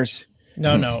billionaires.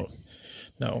 No.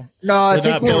 I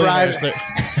think we're right.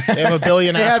 They have a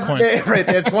billion ass coins. They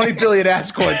have 20 billion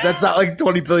ass coins. That's not like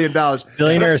 $20 billion.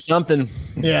 Billionaire or something.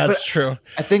 Yeah, that's true.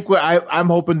 I think I'm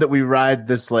hoping that we ride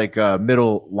this like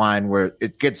middle line where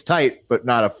it gets tight, but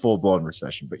not a full blown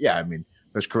recession. But yeah, I mean,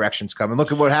 there's corrections coming. Look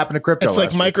at what happened to crypto. It's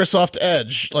like Microsoft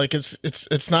Edge. Like it's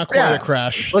not quite a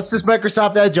crash. Let's just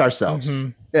Microsoft Edge ourselves.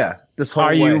 Mm-hmm. Yeah. This whole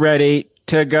Are you ready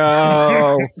to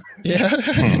go? Yeah.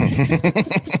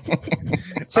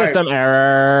 System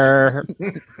error.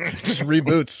 Just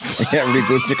reboots. Yeah,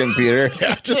 reboots your computer.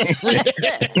 Yeah, just it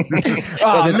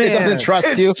doesn't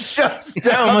trust you. It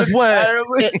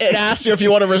asks you if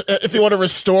you want to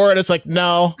restore, and it's like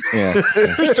no. Yeah.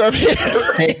 Restore.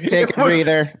 Take a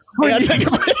breather. Take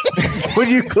a breather. When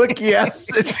you click yes,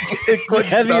 it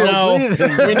clicks no.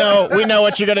 We know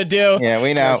what you're gonna do. Yeah,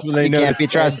 we know. You can't be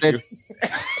trusted.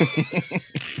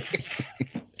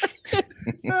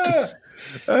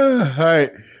 All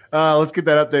right, let's get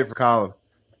that update for Colin.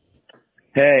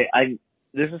 Hey,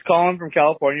 this is Colin from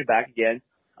California back again.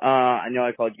 I know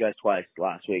I called you guys twice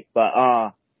last week,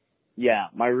 but yeah,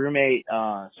 my roommate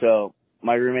and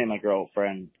my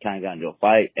girlfriend kind of got into a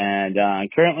fight, and I'm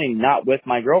currently not with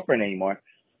my girlfriend anymore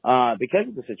because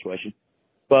of the situation.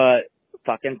 but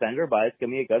fucking send her by. It's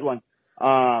gonna be a good one.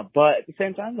 But at the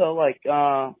same time though, like,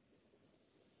 I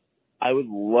would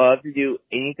love to do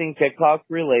anything TikTok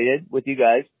related with you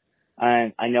guys.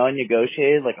 And I know I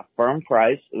negotiated like a firm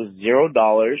price. It was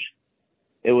 $0.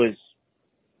 It was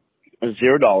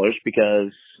 $0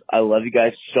 because I love you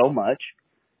guys so much.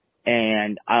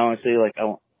 And I honestly, like, I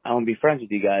want to be friends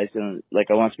with you guys, and like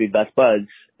I want us to be best buds,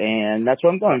 and that's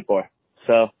what I'm going for.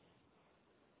 So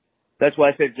that's why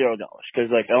I said $0, because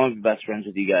like I want to be best friends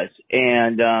with you guys.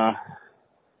 And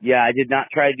yeah, I did not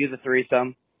try to do the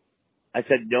threesome. I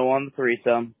said no on the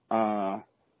threesome. I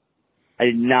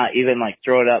did not even like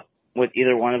throw it up with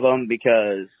either one of them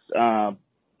because,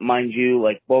 mind you,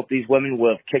 like both these women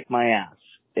would have kicked my ass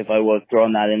if I would have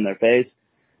thrown that in their face.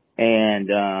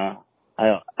 And I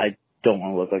don't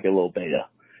want to look like a little beta.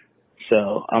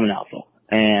 So I'm an alpha,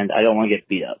 and I don't want to get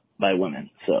beat up by women.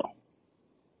 So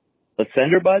let's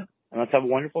send her, bud, and let's have a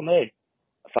wonderful day.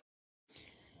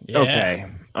 Yeah. Okay.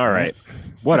 All right.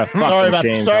 What a fucking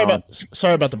shame.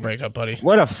 Sorry about the breakup, buddy.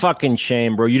 What a fucking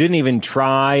shame, bro. You didn't even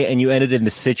try, and you ended in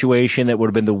the situation that would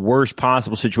have been the worst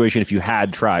possible situation if you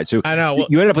had tried. So I know.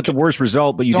 You ended up with the worst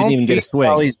result, but you didn't even get a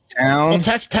swing. Well,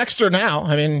 text her now.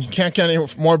 I mean, you can't get any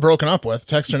more broken up with.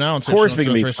 Text her now and say, of course we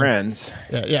can be friends.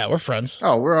 Yeah, we're friends.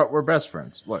 Oh, we're best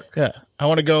friends. Look. Yeah. I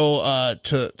want to go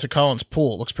to Colin's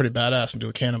pool. It looks pretty badass, and do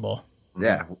a cannonball.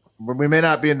 Yeah. We may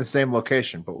not be in the same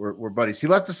location, but we're buddies. He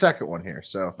left the second one here,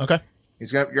 so okay.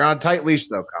 You're on tight leash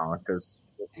though, Colin. Because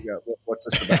what's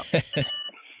this about?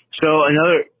 So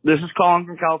this is Colin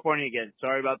from California again.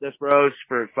 Sorry about this, bros,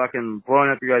 for fucking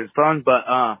blowing up your guys' phones. But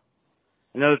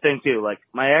another thing too, like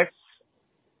my ex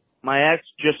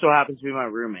just so happens to be my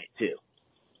roommate too.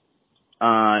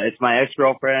 It's my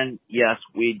ex-girlfriend. Yes,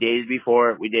 we dated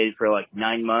before. We dated for like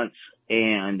 9 months.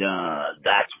 And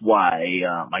that's why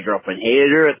my girlfriend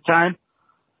hated her at the time.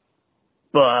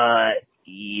 But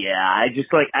yeah, I just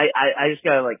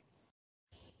gotta like.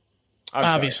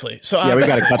 Obviously, so yeah, we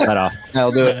gotta cut that off.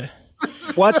 I'll do it.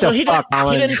 What the fuck?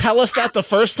 He didn't tell us that the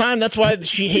first time. That's why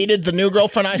she hated the new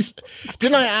girlfriend.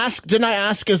 Didn't I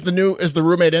ask? Is the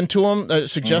roommate into him? That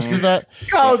suggested that.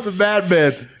 Colin's a bad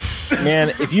man. Man,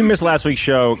 if you missed last week's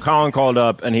show, Colin called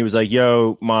up and he was like,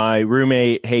 "Yo, my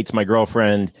roommate hates my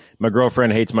girlfriend. My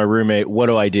girlfriend hates my roommate. What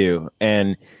do I do?"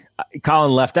 And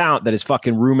Colin left out that his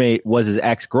fucking roommate was his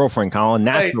ex-girlfriend. Colin,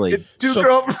 naturally, it's two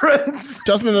girlfriends.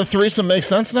 Doesn't the threesome make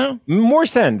sense now? More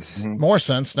sense. More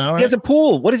sense now. Right? He has a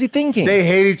pool. What is he thinking? They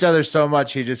hate each other so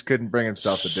much he just couldn't bring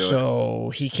himself to do it.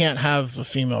 So he can't have a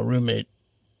female roommate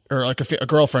or like a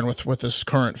girlfriend with his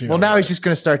current female. Well, now roommate. he's just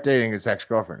going to start dating his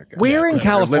ex-girlfriend again. Where in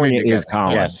California is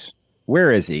Colin? Yes.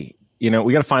 Where is he? You know,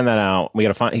 we got to find that out. We got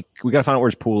to find out where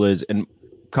his pool is. And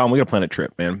Colin, we got to plan a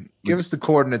trip, man. Give us the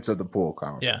coordinates of the pool,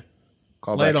 Colin. Yeah.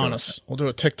 Lay it on us. We'll do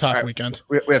a TikTok weekend.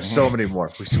 We have so many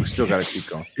more. We still got to keep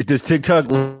going. Does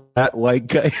TikTok at white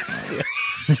guys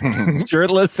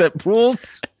shirtless at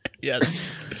pools? Yes.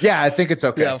 Yeah, I think it's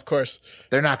okay. Yeah, of course.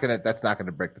 That's not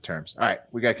gonna break the terms. All right,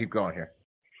 we gotta keep going here.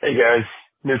 Hey guys,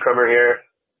 newcomer here.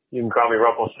 You can call me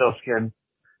Rumpelstiltskin.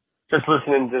 Just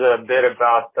listening to the bit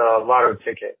about the lotto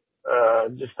ticket.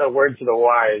 Just a word to the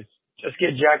wise. Just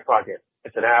get Jackpocket.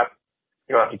 It's an app.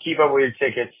 You don't have to keep up with your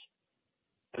tickets.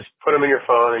 Just put them in your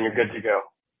phone and you're good to go.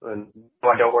 And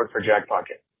I don't work for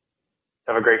Jackpocket.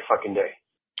 Have a great fucking day.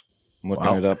 I'm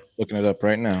looking it up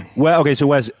right now. Well, okay, so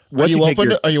Wes, are you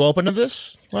open to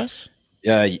this, Wes?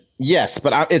 Yes,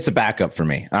 but it's a backup for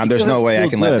me. There's no way I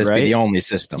can let this be the only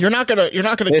system. You're not gonna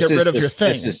get rid of your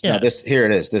thing. Here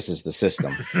it is. This is the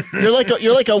system. You're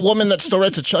like a woman that still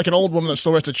writes a check, like an old woman that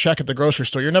still writes a check at the grocery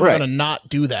store. You're never gonna not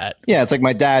do that. Yeah, it's like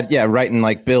my dad. Yeah, writing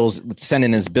like bills,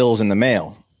 sending his bills in the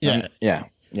mail. Yeah, yeah.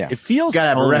 It feels gotta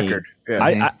have a funny. record.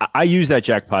 Yeah. I use that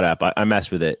Jackpot app. I mess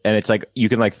with it, and it's like you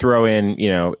can like throw in,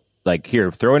 like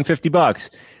here, throw in $50.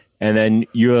 And then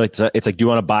it's like, do you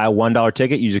want to buy a $1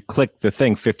 ticket? You just click the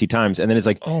thing 50 times, and then it's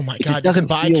like, oh my god, doesn't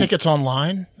buy tickets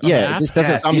online. Yeah, it just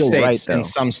doesn't feel right. In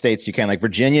some states, you can. Like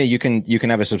Virginia, you can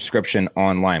have a subscription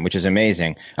online, which is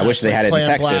amazing. I wish they had it in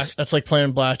Texas. That's like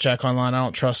playing blackjack online. I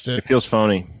don't trust it. It feels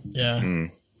phony. Yeah.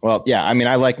 Well, yeah. I mean,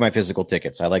 I like my physical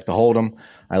tickets. I like to hold them.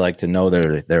 I like to know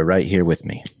they're right here with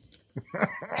me.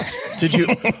 Did you?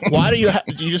 Why do you?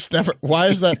 You just never? Why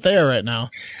is that there right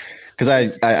now? Because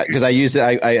I used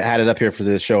it. I had it up here for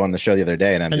the show on the show the other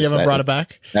day, and you haven't brought it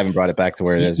back. I haven't brought it back to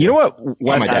where it is. You know what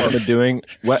Wes hasn't been doing?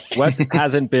 Wes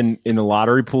hasn't been in the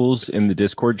lottery pools in the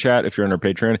Discord chat. If you're on our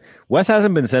Patreon, Wes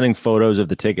hasn't been sending photos of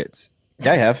the tickets.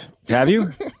 Yeah, I have. Have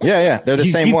you? Yeah. They're the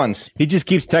same ones. He just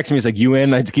keeps texting me. He's like, "You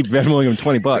in?" I just keep Venmoing him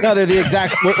 $20. No, they're the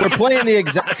exact. We're playing the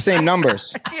exact same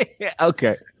numbers. Yeah,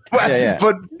 okay. Wes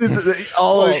put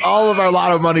all of our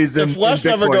lotto money's in. If Wes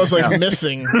ever goes like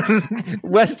missing,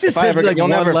 Wes just said like you'll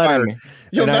never find me.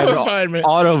 You'll never find me.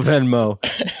 Auto Venmo.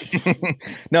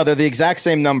 No, they're the exact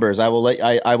same numbers. I will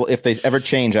if they ever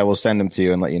change, I will send them to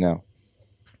you and let you know.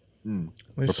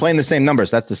 We're playing the same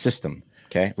numbers. That's the system.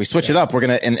 Okay. If we switch it up, we're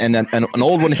gonna and an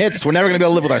old one hits, we're never gonna be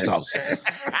able to live with ourselves.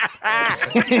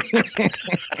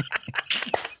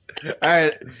 All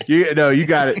right, you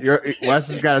got it. Wes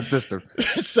has got a system.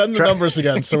 Send the numbers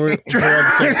again, so we're on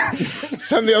the same.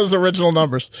 Send those original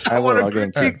numbers. I want to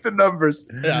critique the numbers.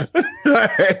 Yeah. All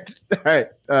right.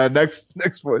 Next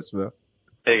voicemail.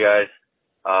 Hey guys,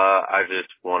 I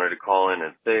just wanted to call in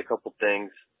and say a couple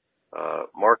things.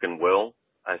 Mark and Will,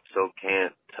 I still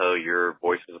can't tell your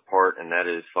voices apart, and that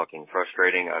is fucking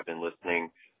frustrating. I've been listening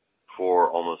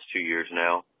for almost 2 years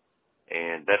now,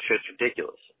 and that shit's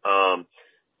ridiculous.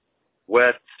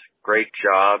 Wes, great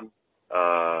job.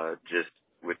 Just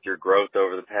with your growth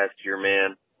over the past year,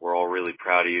 man. We're all really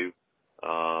proud of you,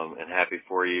 and happy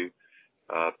for you.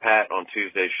 Pat, on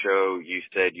Tuesday's show, you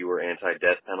said you were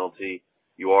anti-death penalty.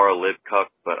 You are a lib cuck,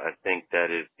 but I think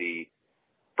that is the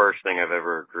first thing I've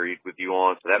ever agreed with you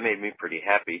on, so that made me pretty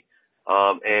happy.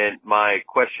 And my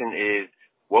question is,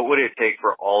 what would it take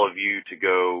for all of you to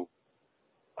go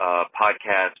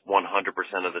podcast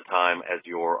 100% of the time as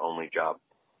your only job?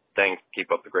 Thanks.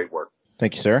 Keep up the great work.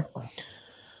 Thank you, sir.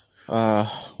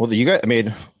 Well, you guys, I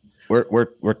mean,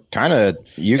 we're kind of,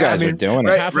 you guys are doing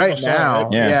it right now.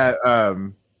 Yeah.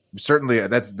 Certainly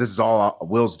this is all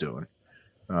Will's doing.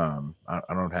 I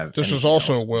don't have, this is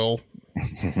also else. Will.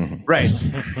 Right.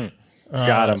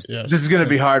 Got him. Yes. This is going to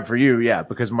be hard for you. Yeah.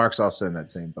 Because Mark's also in that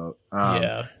same boat.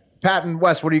 Yeah. Pat and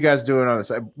Wes, what are you guys doing on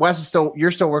this? Wes is you're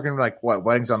still working like what,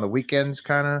 weddings on the weekends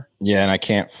kind of? Yeah, and I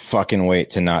can't fucking wait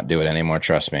to not do it anymore.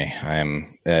 Trust me.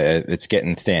 It's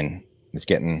getting thin. It's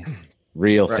getting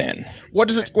real thin.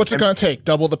 What's it going to take?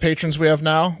 Double the patrons we have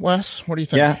now, Wes? What do you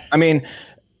think? Yeah, I mean,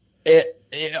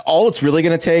 all it's really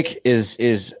going to take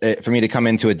is for me to come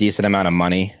into a decent amount of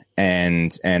money.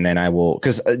 And then I will,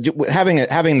 because having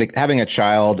a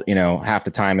child, half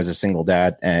the time as a single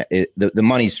dad, the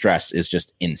money stress is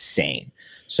just insane.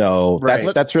 So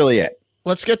that's really it.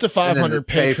 Let's get to 500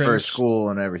 patrons. Pay for school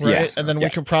and everything. Right? Yeah. And then we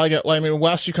could probably get,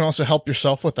 Wes, you can also help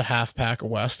yourself with the half pack of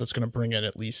Wes. That's going to bring in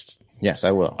at least. Yes,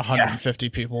 I will. 150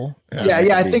 people.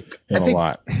 Yeah. I think a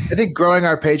lot. I think growing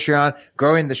our Patreon,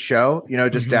 growing the show,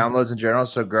 just downloads in general.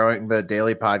 So growing the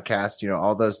daily podcast,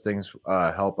 all those things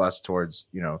help us towards,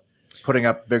 putting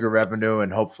up bigger revenue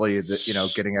and hopefully,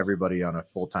 getting everybody on a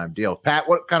full-time deal. Pat,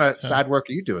 what kind of side work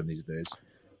are you doing these days?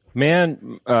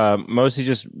 Man, mostly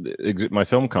just my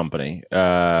film company,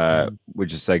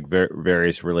 which is like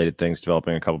various related things,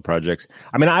 developing a couple projects.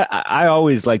 I mean, I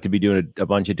always like to be doing a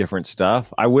bunch of different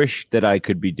stuff. I wish that I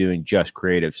could be doing just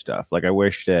creative stuff. Like I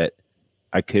wish that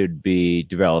I could be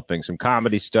developing some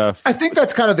comedy stuff. I think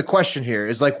that's kind of the question here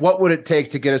is like, what would it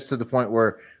take to get us to the point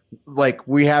where like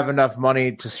we have enough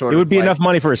money to sort of, it would be enough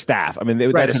money for a staff. I mean, it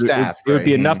would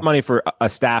be enough money for a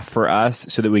staff for us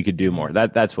so that we could do more.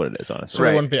 That's what it is, honestly. So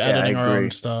we wouldn't be editing our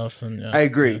own stuff. And I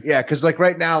agree. Yeah. Cause like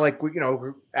right now, like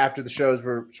we're after the shows,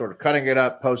 we're sort of cutting it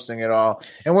up, posting it all,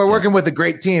 and we're working with a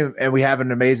great team and we have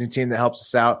an amazing team that helps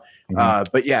us out.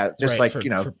 But yeah, just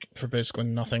for basically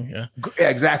nothing. Yeah. Yeah,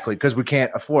 exactly. Cause we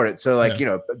can't afford it. So like,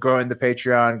 growing the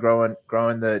Patreon,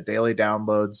 growing the daily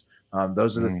downloads.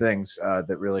 Those are the things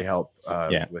that really help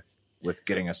with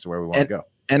getting us to where we want to go.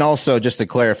 And also, just to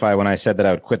clarify, when I said that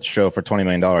I would quit the show for $20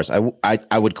 million,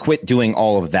 I would quit doing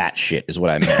all of that shit is what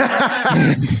I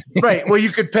meant. Right. Well,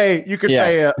 you could pay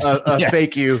a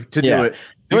fake you to do it.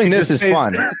 Doing this is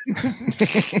fun.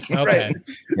 Right.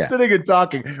 Yeah. Sitting and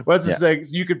talking. What's the saying?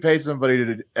 You could pay somebody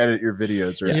to edit your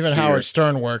videos. Right? Even Howard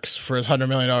Stern works for his $100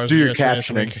 million. Do your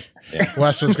captioning.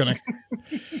 Wes was going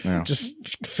to just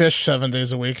fish 7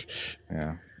 days a week.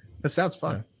 Yeah. That sounds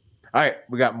fun. Yeah. All right.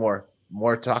 We got more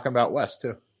talking about Wes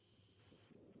too.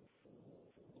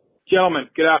 Gentlemen,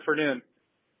 good afternoon.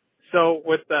 So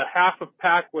with the half a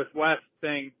pack with Wes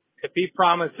thing, if he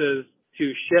promises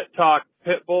to shit talk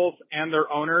pit bulls and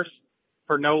their owners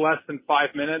for no less than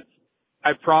 5 minutes,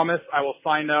 I promise I will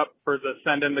sign up for the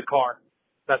send in the car.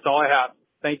 That's all I have.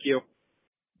 Thank you.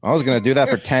 I was going to do that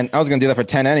for 10. I was going to do that for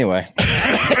 10 anyway.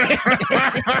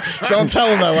 Don't tell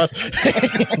him that, Wes.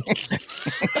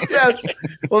 Yes.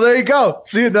 Well, there you go.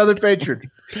 See another patron.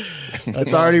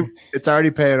 It's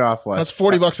already paying off, Wes. That's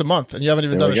 $40 a month, and you haven't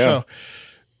even done a show.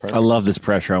 I love this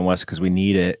pressure on Wes because we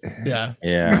need it. Yeah.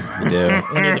 Yeah, we do.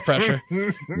 We need the pressure.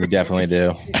 We definitely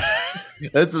do.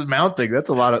 This is mounting. That's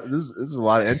a lot of this is a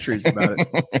lot of entries about it.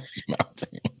 It's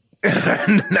mounting.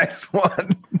 Next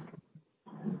one.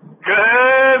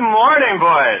 Good morning,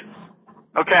 boys.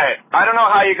 Okay, I don't know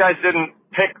how you guys didn't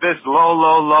pick this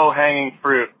low hanging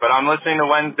fruit, but I'm listening to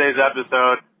Wednesday's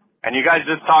episode, and you guys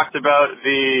just talked about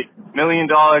the $1 million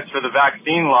for the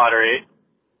vaccine lottery.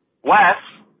 Wes,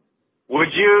 would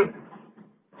you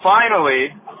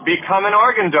finally become an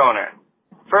organ donor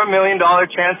for $1 million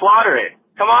chance lottery?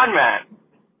 Come on, man.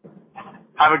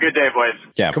 Have a good day, boys.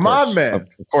 Yeah, come on, man.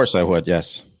 Of course I would.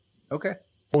 Yes. Okay.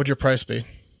 What would your price be?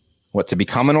 What, to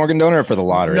become an organ donor or for the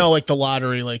lottery? No, like the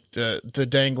lottery, like the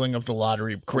dangling of the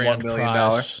lottery grand $1 million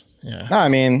prize. Yeah. No, I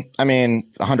mean,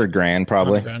 $100,000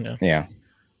 probably. $100,000, yeah.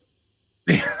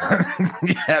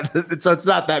 Yeah, so it's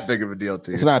not that big of a deal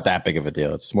to you. It's not that big of a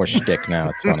deal. It's more shtick now.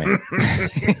 It's funny.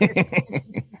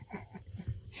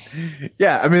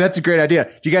 Yeah, I mean that's a great idea.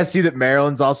 Do you guys see that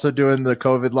Maryland's also doing the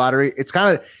COVID lottery? It's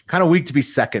kind of weak to be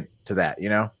second to that. You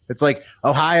know, it's like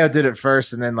Ohio did it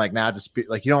first, and then like now just be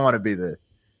like you don't want to be the.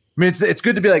 I mean, it's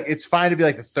good to be like it's fine to be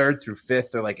like the third through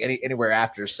fifth or like anywhere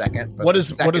after second. But what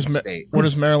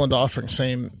is Maryland offering?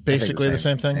 Basically the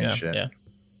same thing. Yeah, shit. yeah.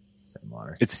 Same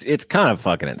lottery. It's kind of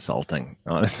fucking insulting,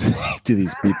 honestly, to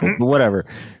these people. But whatever.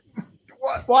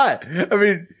 What? I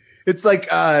mean. It's like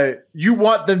you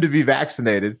want them to be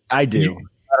vaccinated. I do.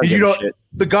 You don't. Shit.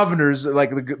 The governors,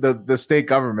 like the state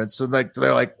governments, so like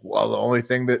they're like, well, the only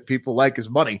thing that people like is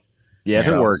money. Yeah, if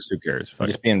it works, who cares? I'm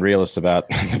just being realist about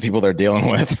the people they're dealing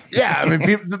with. Yeah, I mean,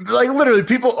 people, like literally,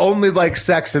 people only like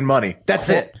sex and money. That's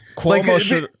it. Cuomo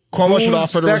should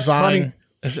offer to resign.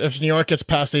 If New York gets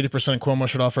past 80%, Cuomo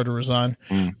should offer to resign.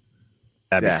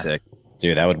 That'd be sick,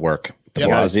 dude. That would work. De Yep.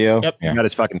 Blasio. Yep. Got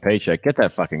his fucking paycheck. Get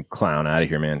that fucking clown out of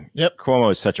here, man. Yep. Cuomo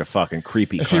is such a fucking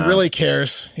creepy If clown. he really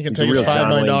cares, he can take his $5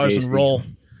 million and roll.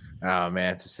 Oh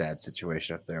man, it's a sad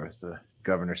situation up there with the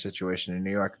governor situation in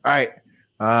New York. All right,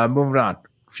 moving on.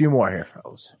 A few more here,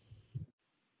 fellas.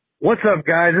 What's up,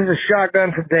 guys? This is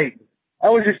Shotgun from Dayton. I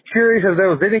was just curious if there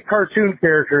was any cartoon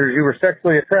characters you were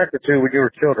sexually attracted to when you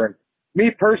were children. Me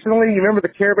personally, you remember the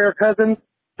Care Bear cousins?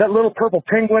 That little purple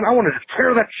penguin? I wanted to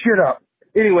tear that shit up.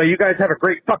 Anyway, you guys have a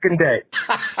great fucking day.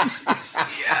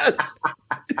 Yes.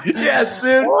 Yes,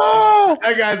 dude. Oh,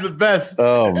 that guy's the best.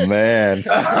 Oh, man.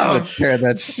 I'm going to tear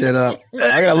that shit up.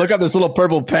 I got to look up this little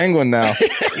purple penguin now.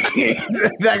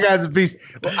 That guy's a beast.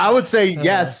 Well, I would say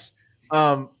yes.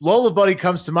 Lola Bunny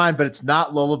comes to mind, but it's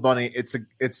not Lola Bunny. It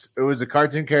was a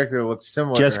cartoon character that looks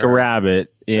similar Jessica to her.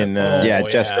 Rabbit in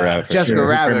Jessica Rabbit. Jessica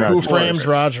Rabbit. Who Frames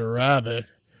Roger Rabbit?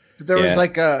 There was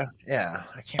like I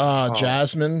can't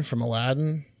Jasmine from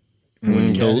Aladdin.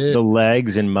 The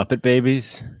legs in Muppet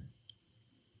Babies.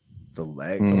 The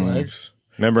legs. The legs.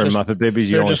 Remember in Muppet Babies,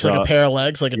 you they're only just saw like a pair of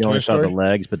legs, like a you Toy only saw Story. the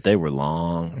legs, but they were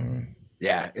long.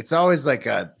 Yeah, it's always like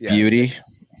Beauty.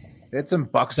 They had some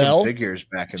buxom Belle? figures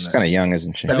back in She's the kind of young,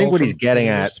 isn't she? I think what he's from getting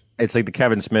Fingers. at, it's like the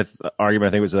Kevin Smith argument.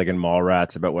 I think it was like in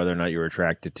Mallrats about whether or not you were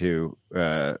attracted to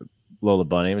Lola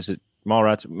Bunny. Was it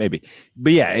Mallrats? Maybe.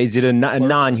 But yeah, is it a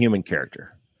non-human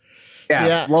character?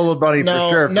 Yeah, Lola Bunny for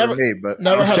sure for me, but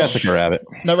never had Jessica Rabbit.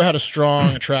 Never had a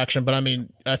strong attraction, but I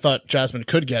mean, I thought Jasmine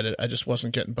could get it. I just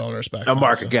wasn't getting boners back now, then.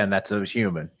 Mark, so. again, that's a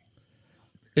human.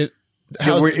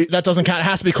 That doesn't count. It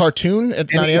has to be cartoon.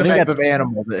 Any type of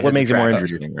animal. What makes it more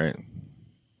interesting, right?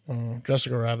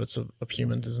 Jessica Rabbit's a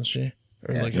human, isn't she?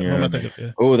 Or like, what am I thinking?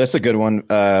 Yeah. Oh, that's a good one.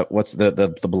 What's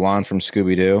the blonde from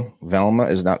Scooby Doo? Velma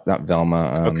is not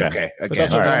Velma. Okay. But Again.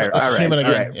 that's All right. that's human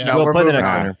again. All right. Yeah. No, We'll we're play the moving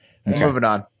next on. one. We're moving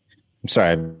on. I'm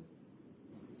sorry.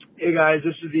 Hey guys,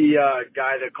 this is the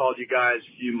guy that called you guys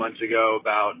a few months ago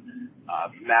about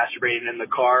masturbating in the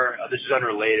car. This is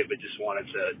unrelated, but just wanted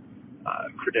to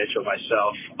credential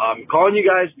myself. I'm calling you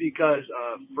guys because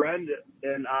a friend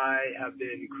and I have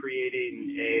been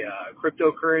creating a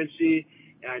cryptocurrency,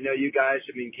 and I know you guys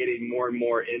have been getting more and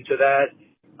more into that,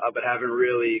 but haven't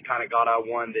really kind of got on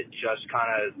one that just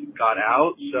kind of got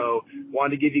out. So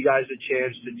wanted to give you guys a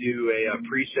chance to do a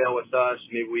pre-sale with us.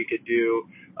 Maybe we could do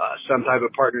some type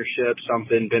of partnership,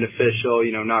 something beneficial,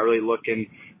 not really looking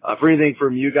for anything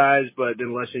from you guys, but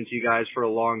been listening to you guys for a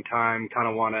long time. Kind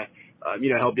of want to,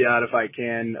 help you out if I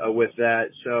can with that.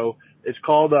 So it's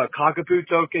called Cockapoo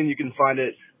Token. You can find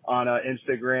it on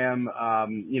Instagram.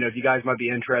 If you guys might be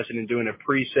interested in doing a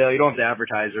pre-sale, you don't have to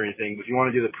advertise or anything, but if you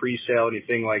want to do the pre-sale,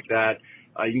 anything like that,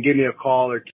 you can give me a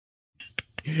call or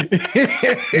He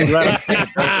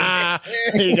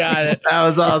got it. That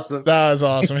was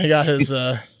awesome. He got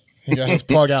his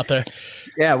plug out there.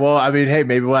 Yeah, well, I mean, hey,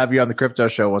 maybe we'll have you on the crypto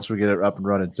show once we get it up and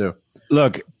running too.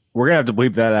 Look, we're gonna have to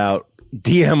bleep that out.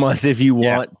 DM us if you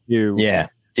want to. Yeah,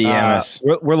 DM us.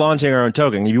 We're launching our own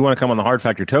token. If you want to come on the Hard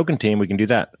Factor token team, we can do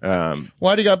that.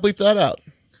 Why do you got to bleep that out?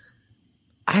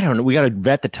 I don't know. We got to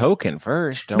vet the token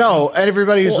first. No, and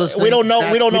everybody who's listening, we don't know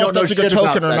if that's a good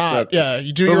token or not. Yeah,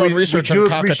 you do your own research on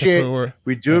cockatoo.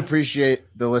 We do appreciate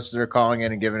the listener calling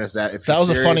in and giving us that. If that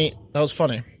was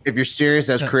funny. If you're serious,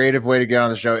 that's a creative way to get on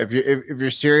the show. If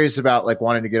you're serious about like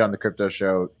wanting to get on the crypto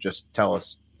show, just tell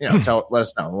us. Let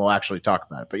us know. We'll actually talk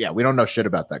about it. But yeah, we don't know shit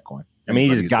about that coin. I mean,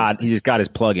 he just got his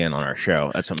plug in on our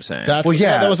show. That's what I'm saying. That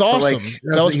was awesome.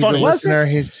 That was funny.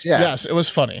 Yes, it was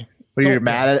funny. But you're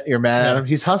mad at him.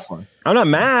 He's hustling. I'm not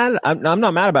mad. I'm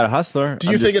not mad about a hustler.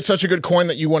 Do you think it's such a good coin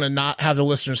that you want to not have the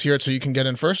listeners hear it so you can get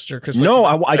in first? Or because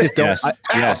I just don't.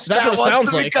 Yes, that's what it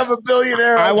sounds like. Become a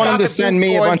billionaire. I want him to send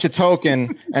me a bunch of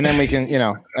token, and then we can,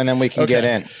 get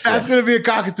in. That's going to be a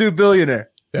cockatoo billionaire.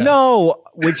 Yeah. No,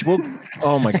 which will.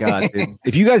 Oh my god, dude!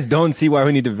 If you guys don't see why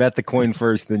we need to vet the coin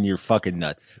first, then you're fucking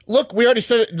nuts. Look, we already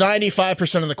said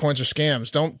 95% of the coins are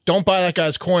scams. Don't buy that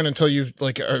guy's coin until you've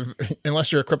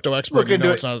unless you're a crypto expert. Look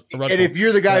into it. And if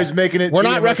you're the guy who's making it, we're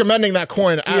not recommending that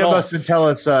coin at all. us and tell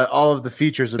us all of the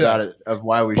features about it of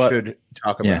why we should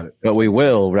talk about it. But we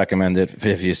will recommend it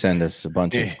if you send us a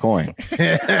bunch of coin.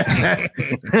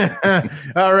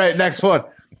 All right, next one.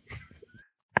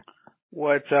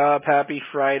 What's up? Happy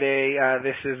Friday.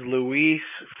 This is Luis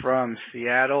from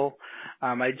Seattle.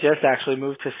 I just actually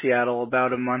moved to Seattle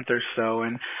about a month or so,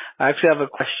 and I actually have a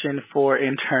question for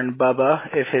intern Bubba,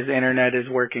 if his internet is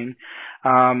working.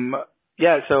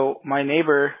 So my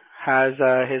neighbor has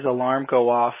his alarm go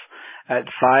off at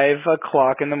 5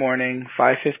 o'clock in the morning,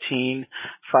 5:15,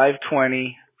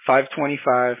 5:20,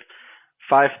 5:25,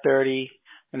 5:30,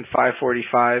 and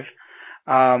 5:45.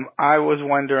 I was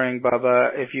wondering,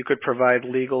 Bubba, if you could provide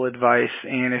legal advice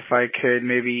and if I could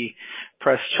maybe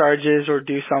press charges or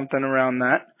do something around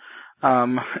that.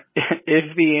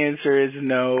 If the answer is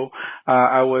no,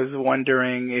 I was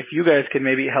wondering if you guys could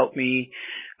maybe help me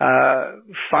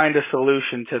find a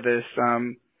solution to this.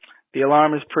 The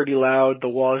alarm is pretty loud. The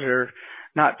walls are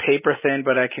not paper thin,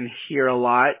 but I can hear a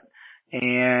lot.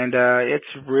 And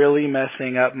it's really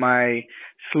messing up my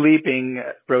sleeping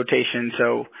rotation.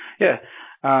 So, yeah.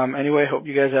 Anyway, hope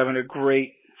you guys are having a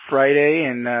great Friday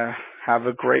and have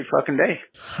a great fucking day.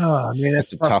 Oh, I mean,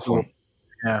 that's a tough one.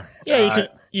 Yeah. Yeah,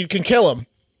 you can kill him.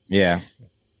 Yeah.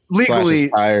 Legally,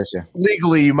 tires,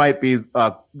 legally, you might be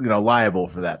liable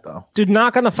for that, though. Dude,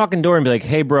 knock on the fucking door and be like,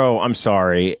 "Hey, bro, I'm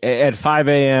sorry. At 5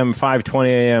 a.m., 5:20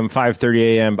 a.m.,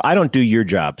 5:30 a.m., I don't do your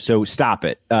job, so stop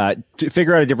it.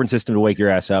 Figure out a different system to wake your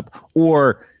ass up,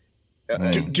 or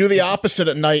do the opposite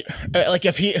at night. Like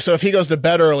if he goes to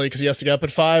bed early because he has to get up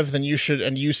at 5, then you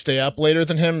stay up later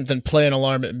than him. Then play an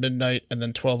alarm at midnight, and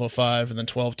then 12:05, and then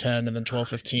 12:10, and then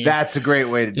 12:15. That's a great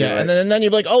way to do it. Yeah, and then you'd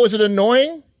be like, "Oh, is it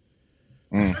annoying?"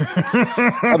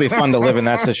 That'd be fun to live in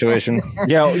that situation.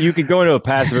 Yeah, you could go into a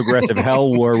passive aggressive hell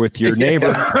war with your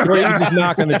neighbor, or you can just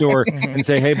knock on the door and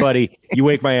say, "Hey, buddy, you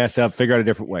wake my ass up. Figure out a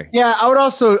different way." Yeah, I would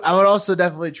also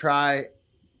definitely try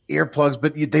earplugs,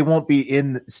 but they won't be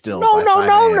in still. No.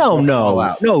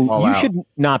 You should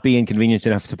not be inconvenienced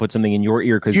enough to put something in your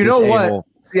ear because you know what.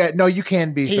 Yeah, no, you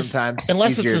can be sometimes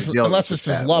unless it's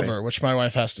his lover, which my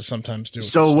wife has to sometimes do.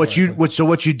 So what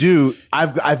you do?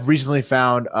 I've recently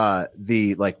found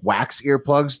the like wax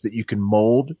earplugs that you can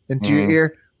mold into your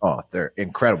ear. Oh, they're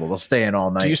incredible. They'll stay in all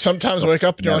night. Do you sometimes wake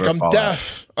up and you're like, I'm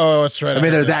deaf? Oh, that's right. I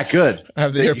mean, they're that good. I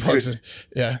have the earplugs.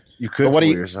 Yeah, you could. What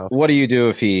do you do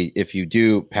if you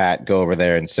do, Pat, go over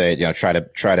there and say, try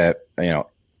to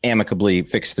amicably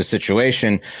fix the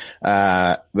situation,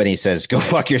 but he says, "Go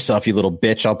fuck yourself, you little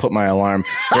bitch. I'll put my alarm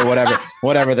or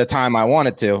whatever the time I want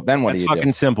it to." Then what do you do? It's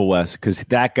fucking simple, Wes, because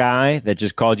that guy that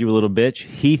just called you a little bitch,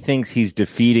 he thinks he's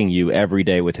defeating you every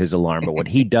day with his alarm, but what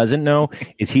he doesn't know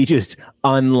is he just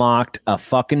unlocked a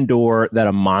fucking door that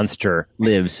a monster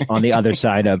lives on the other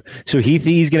side of. So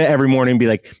he's gonna every morning be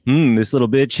like, this little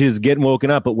bitch is getting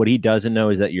woken up, but what he doesn't know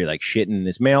is that you're like shitting in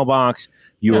this mailbox.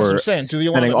 You're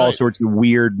sending all sorts of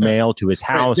weird mail to his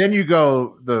house. Then you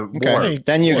go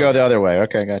Then you go the other way.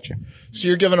 Okay, gotcha. So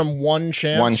you're giving him one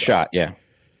chance. One shot, yeah.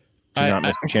 Do not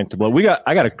miss a chance to blow.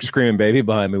 I got a screaming baby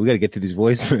behind me. We got to get through these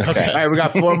voicemails. Okay. All right, we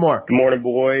got 4 more. Good morning,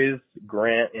 boys.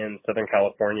 Grant in Southern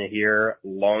California here.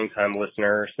 Long-time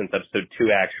listener since episode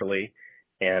 2, actually,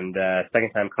 and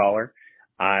second-time caller.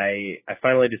 I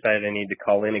finally decided I need to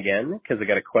call in again because I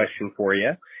got a question for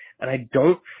you. And I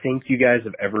don't think you guys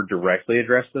have ever directly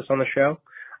addressed this on the show.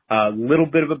 A little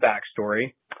bit of a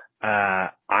backstory.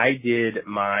 I did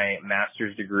my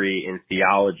master's degree in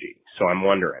theology, so I'm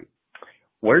wondering,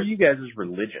 what are you guys'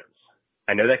 religions?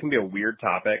 I know that can be a weird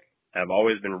topic. I've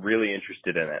always been really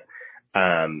interested in it.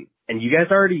 And you guys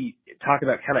already talk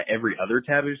about kind of every other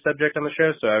taboo subject on the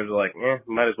show, so I was like,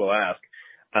 might as well ask.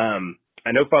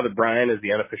 I know Father Brian is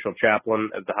the unofficial chaplain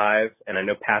of the Hive, and I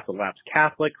know Pat's a lapsed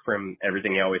Catholic from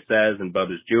everything he always says, and Bub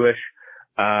is Jewish.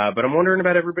 But I'm wondering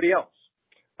about everybody else.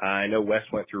 I know Wes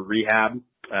went through rehab.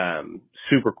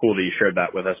 Super cool that you shared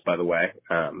that with us, by the way.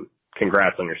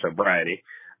 Congrats on your sobriety.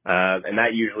 And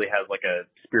that usually has like a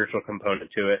spiritual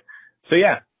component to it. So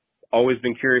yeah, always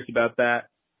been curious about that.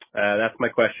 That's my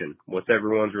question. What's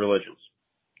everyone's religions?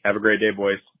 Have a great day,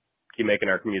 boys. Keep making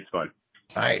our commutes fun.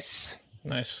 Nice.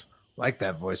 Like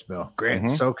that voicemail. Grant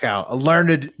SoCal, a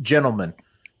learned gentleman,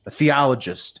 a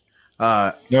theologist.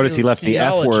 Notice he left the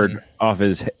F word off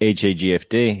his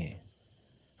HAGFD.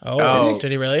 Oh,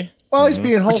 did he really? Well, he's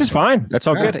being wholesome. Which is fine. That's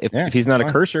all good. If he's not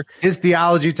a cursor. His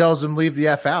theology tells him leave the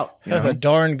F out. Have a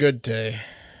darn good day.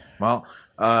 Well,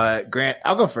 Grant,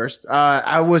 I'll go first.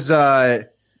 I'm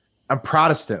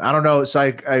Protestant. I don't know. So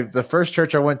I the first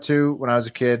church I went to when I was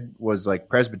a kid was like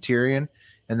Presbyterian,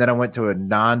 and then I went to a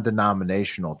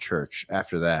non-denominational church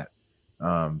after that.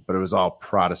 But it was all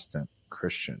Protestant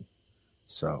Christian.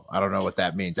 So I don't know what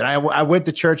that means. And I went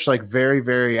to church like very,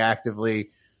 very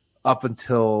actively up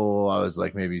until I was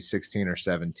like maybe 16 or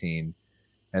 17.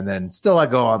 And then still I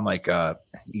go on like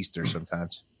Easter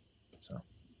sometimes. So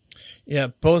yeah,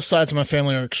 both sides of my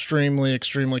family are extremely,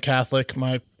 extremely Catholic.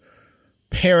 My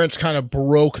parents kind of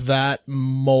broke that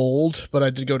mold, but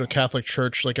I did go to Catholic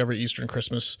church like every Easter and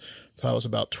Christmas. So I was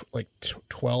about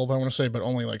 12, I want to say, but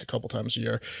only like a couple times a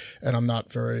year. And I'm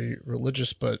not very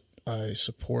religious, but I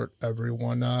support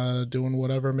everyone doing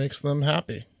whatever makes them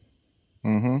happy.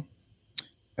 Mm-hmm.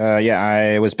 Yeah,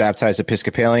 I was baptized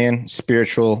Episcopalian,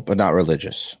 spiritual, but not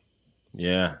religious.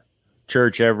 Yeah.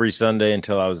 Church every Sunday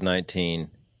until I was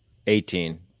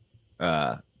 18,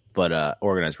 but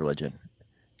organized religion.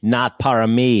 Not para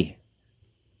me.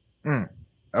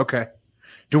 Okay.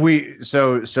 Do we?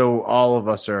 So all of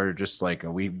us are just like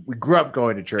we grew up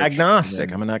going to church.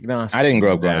 Agnostic. I'm an agnostic. I didn't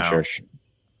grow up going to church.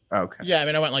 Okay. Yeah, I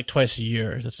mean, I went like twice a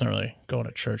year. That's not really going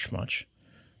to church much.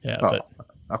 Yeah, but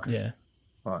okay. Yeah.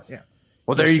 Well, yeah.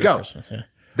 Well, there you go. Christmas, yeah.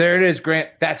 There it is, Grant.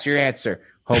 That's your answer.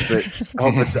 Hope it's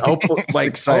like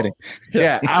exciting.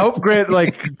 Yeah, I hope Grant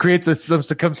like creates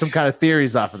some kind of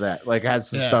theories off of that. Like has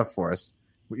some stuff for us.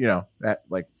 You know that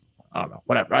like I don't know.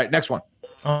 Whatever. All right, next one.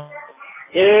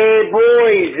 Hey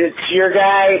boys, it's your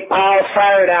guy Paul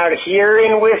Fired out here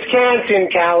in Wisconsin,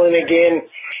 calling again.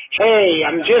 Hey,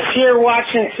 I'm just here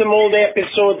watching some old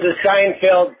episodes of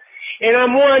Seinfeld, and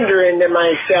I'm wondering to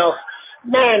myself,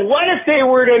 man, what if they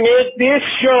were to make this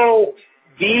show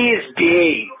these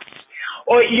days?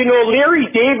 Or, you know, Larry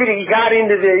David, he got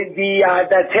into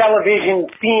the television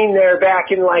scene there back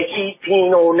in like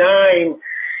 1809.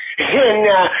 And,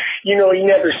 you know, he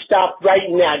never stopped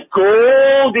writing that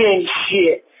golden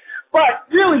shit. But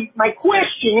really, my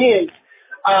question is,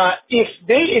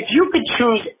 if you could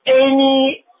choose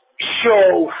any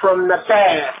show from the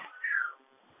past,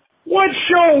 what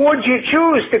show would you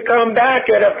choose to come back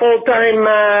at a full-time,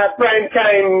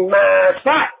 primetime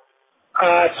spot?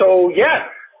 So, yeah.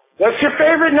 What's your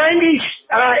favorite 90s,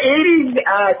 80s,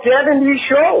 70s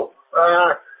show?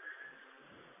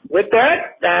 With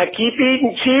that, keep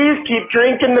eating cheese, keep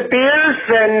drinking the beers,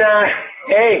 and,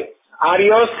 hey,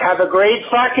 adios. Have a great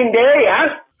fucking day, huh?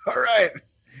 All right.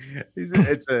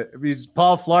 He's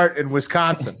Paul Flart in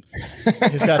Wisconsin.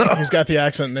 He's got the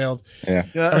accent nailed. Yeah.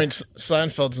 I mean,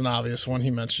 Seinfeld's an obvious one. He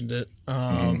mentioned it.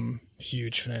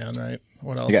 Huge fan, right?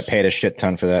 What else? You got paid a shit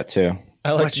ton for that too.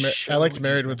 I liked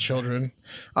Married with Children.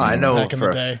 I know back in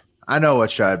the day. I know what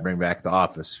show I'd bring back. The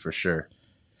Office for sure.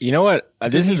 You know what?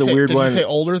 This is a weird one. Did he say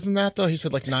older than that though? He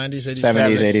said like 90s, 80s,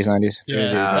 70s, 80s, 90s.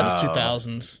 Yeah, that's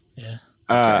 2000s.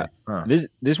 Yeah.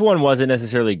 This one wasn't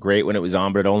necessarily great when it was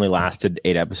on, but it only lasted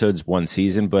 8 episodes, 1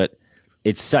 season. But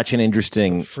it's such an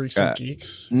interesting Freaks and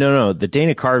Geeks. No, the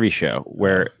Dana Carvey show,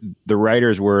 where the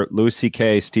writers were Louis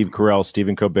C.K., Steve Carell,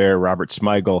 Stephen Colbert, Robert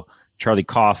Smigel, Charlie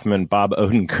Kaufman, Bob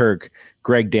Odenkirk,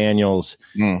 Greg Daniels,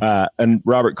 and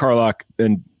Robert Carlock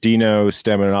and Dino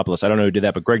Stamanopoulos. I don't know who did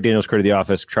that, but Greg Daniels created The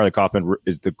Office. Charlie Kaufman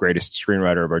is the greatest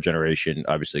screenwriter of our generation.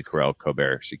 Obviously, Carell,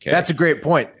 Colbert, C.K. That's a great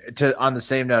point. On the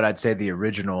same note, I'd say the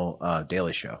original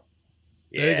Daily Show.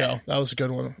 There you go. That was a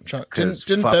good one.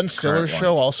 Didn't Ben Stiller's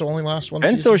show also only last one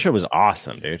season? Ben Stiller's show was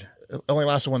awesome, dude. It only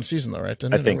lasted 1 season, though, right?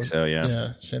 Didn't I think so, yeah.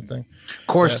 Yeah, same thing. Of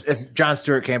course, if Jon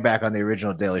Stewart came back on the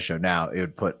original Daily Show now, it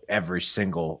would put every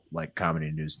single like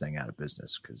comedy news thing out of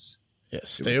business because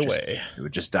stay away. It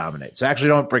would just dominate. So actually,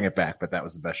 don't bring it back. But that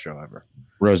was the best show ever.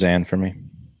 Roseanne for me.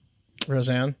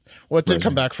 Roseanne. Well, it did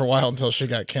come back for a while until she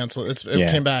got canceled. It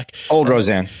came back. Old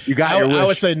Roseanne. You got your wish. I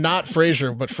would say not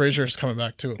Frasier, but Frasier's coming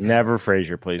back too. Never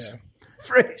Frasier, please. Yeah.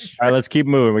 Frasier. All right, let's keep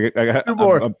moving. Two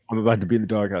more. I'm about to be in the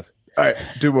doghouse. All right,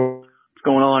 2 more.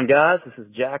 What's going on, guys? This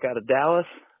is Jack out of Dallas.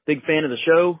 Big fan of the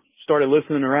show. Started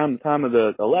listening around the time of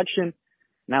the election.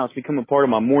 Now it's become a part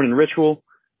of my morning ritual.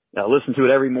 I listen to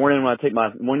it every morning when I take my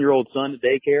 1-year-old son to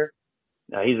daycare.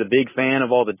 He's a big fan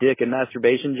of all the dick and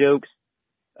masturbation jokes.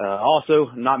 Also,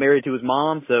 I'm not married to his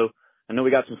mom, so I know we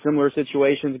got some similar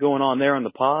situations going on there on the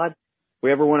pod. If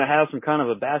we ever want to have some kind of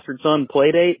a bastard son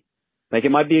play date, I think it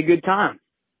might be a good time.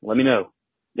 Let me know.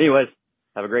 Anyways,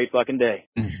 have a great fucking day.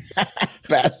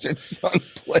 Bastard son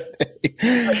play.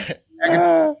 Getting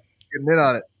in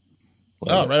on it.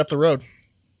 Oh, right up the road.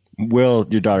 Will,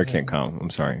 your daughter can't come. I'm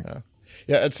sorry.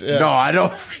 Yeah, it's no, I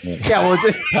don't. Yeah, well,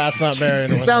 Pat's not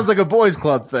married. It sounds like a boys'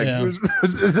 club thing. Yeah.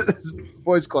 It's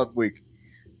boys' club week.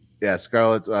 Yeah,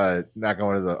 Scarlett's not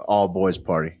going to the all boys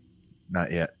party.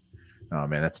 Not yet. Oh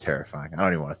man, that's terrifying. I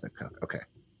don't even want to think. Okay,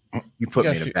 you put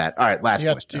me in a bad. All right, last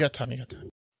voice. You got time.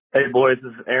 Hey, boys,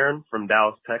 this is Aaron from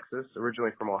Dallas, Texas,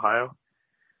 originally from Ohio.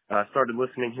 Started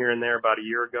listening here and there about a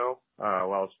year ago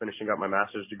while I was finishing up my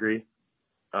master's degree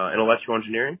in electrical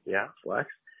engineering. Yeah, flex.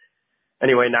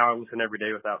 Anyway, now I listen every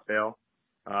day without fail.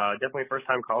 Definitely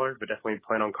first-time caller, but definitely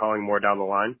plan on calling more down the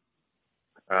line.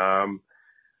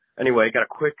 Anyway, got a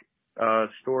quick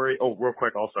story. Oh, real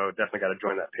quick also, definitely got to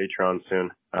join that Patreon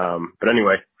soon. But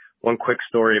anyway, one quick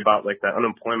story about like that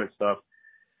unemployment stuff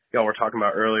y'all were talking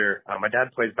about earlier. My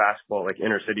dad plays basketball like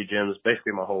inner city gyms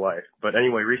basically my whole life. But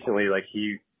anyway, recently like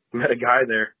he met a guy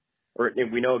there, or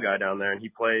we know a guy down there, and he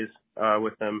plays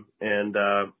with them, and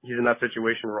he's in that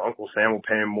situation where Uncle Sam will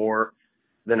pay him more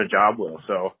than a job will.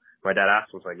 So my dad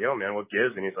asked him, was like, yo man, what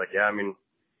gives? And he's like, yeah, I mean,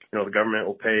 you know, the government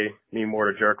will pay me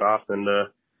more to jerk off than to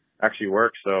actually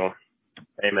work. So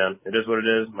hey man, it is what it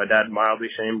is. My dad mildly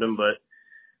shamed him, but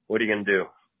what are you gonna do?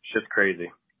 Shit's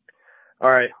crazy. All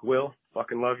right, Will,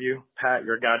 fucking love you. Pat,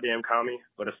 you're a goddamn commie,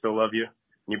 but I still love you.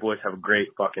 And you boys have a great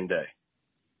fucking day.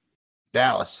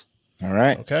 Dallas. All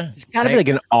right. Okay. It's got to be like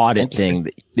an audit thing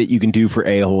that you can do for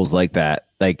a-holes like that.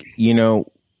 Like, you know.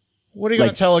 What are you going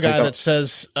to tell a guy that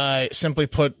says, simply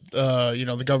put,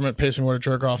 the government pays me more to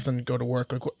jerk off than go to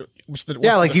work? Like, what's the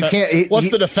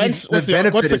defense? What's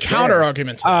the counter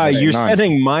argument? You're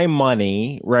spending my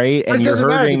money, right? But and you're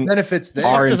hurting benefits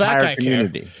our entire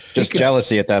community. Just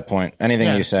jealousy at that point.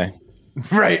 Anything you say.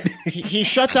 Right. He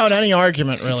shut down any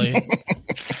argument, really.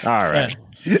 All right.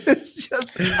 It's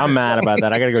just I'm mad about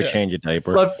that. I gotta go change a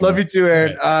diaper. Love you too,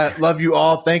 Aaron. Love you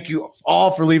all. Thank you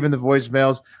all for leaving the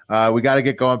voicemails. We got to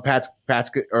get going. Pat's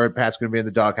gonna be in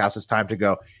the doghouse. It's time to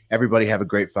go. Everybody have a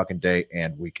great fucking day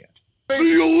and weekend.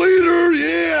 See you later.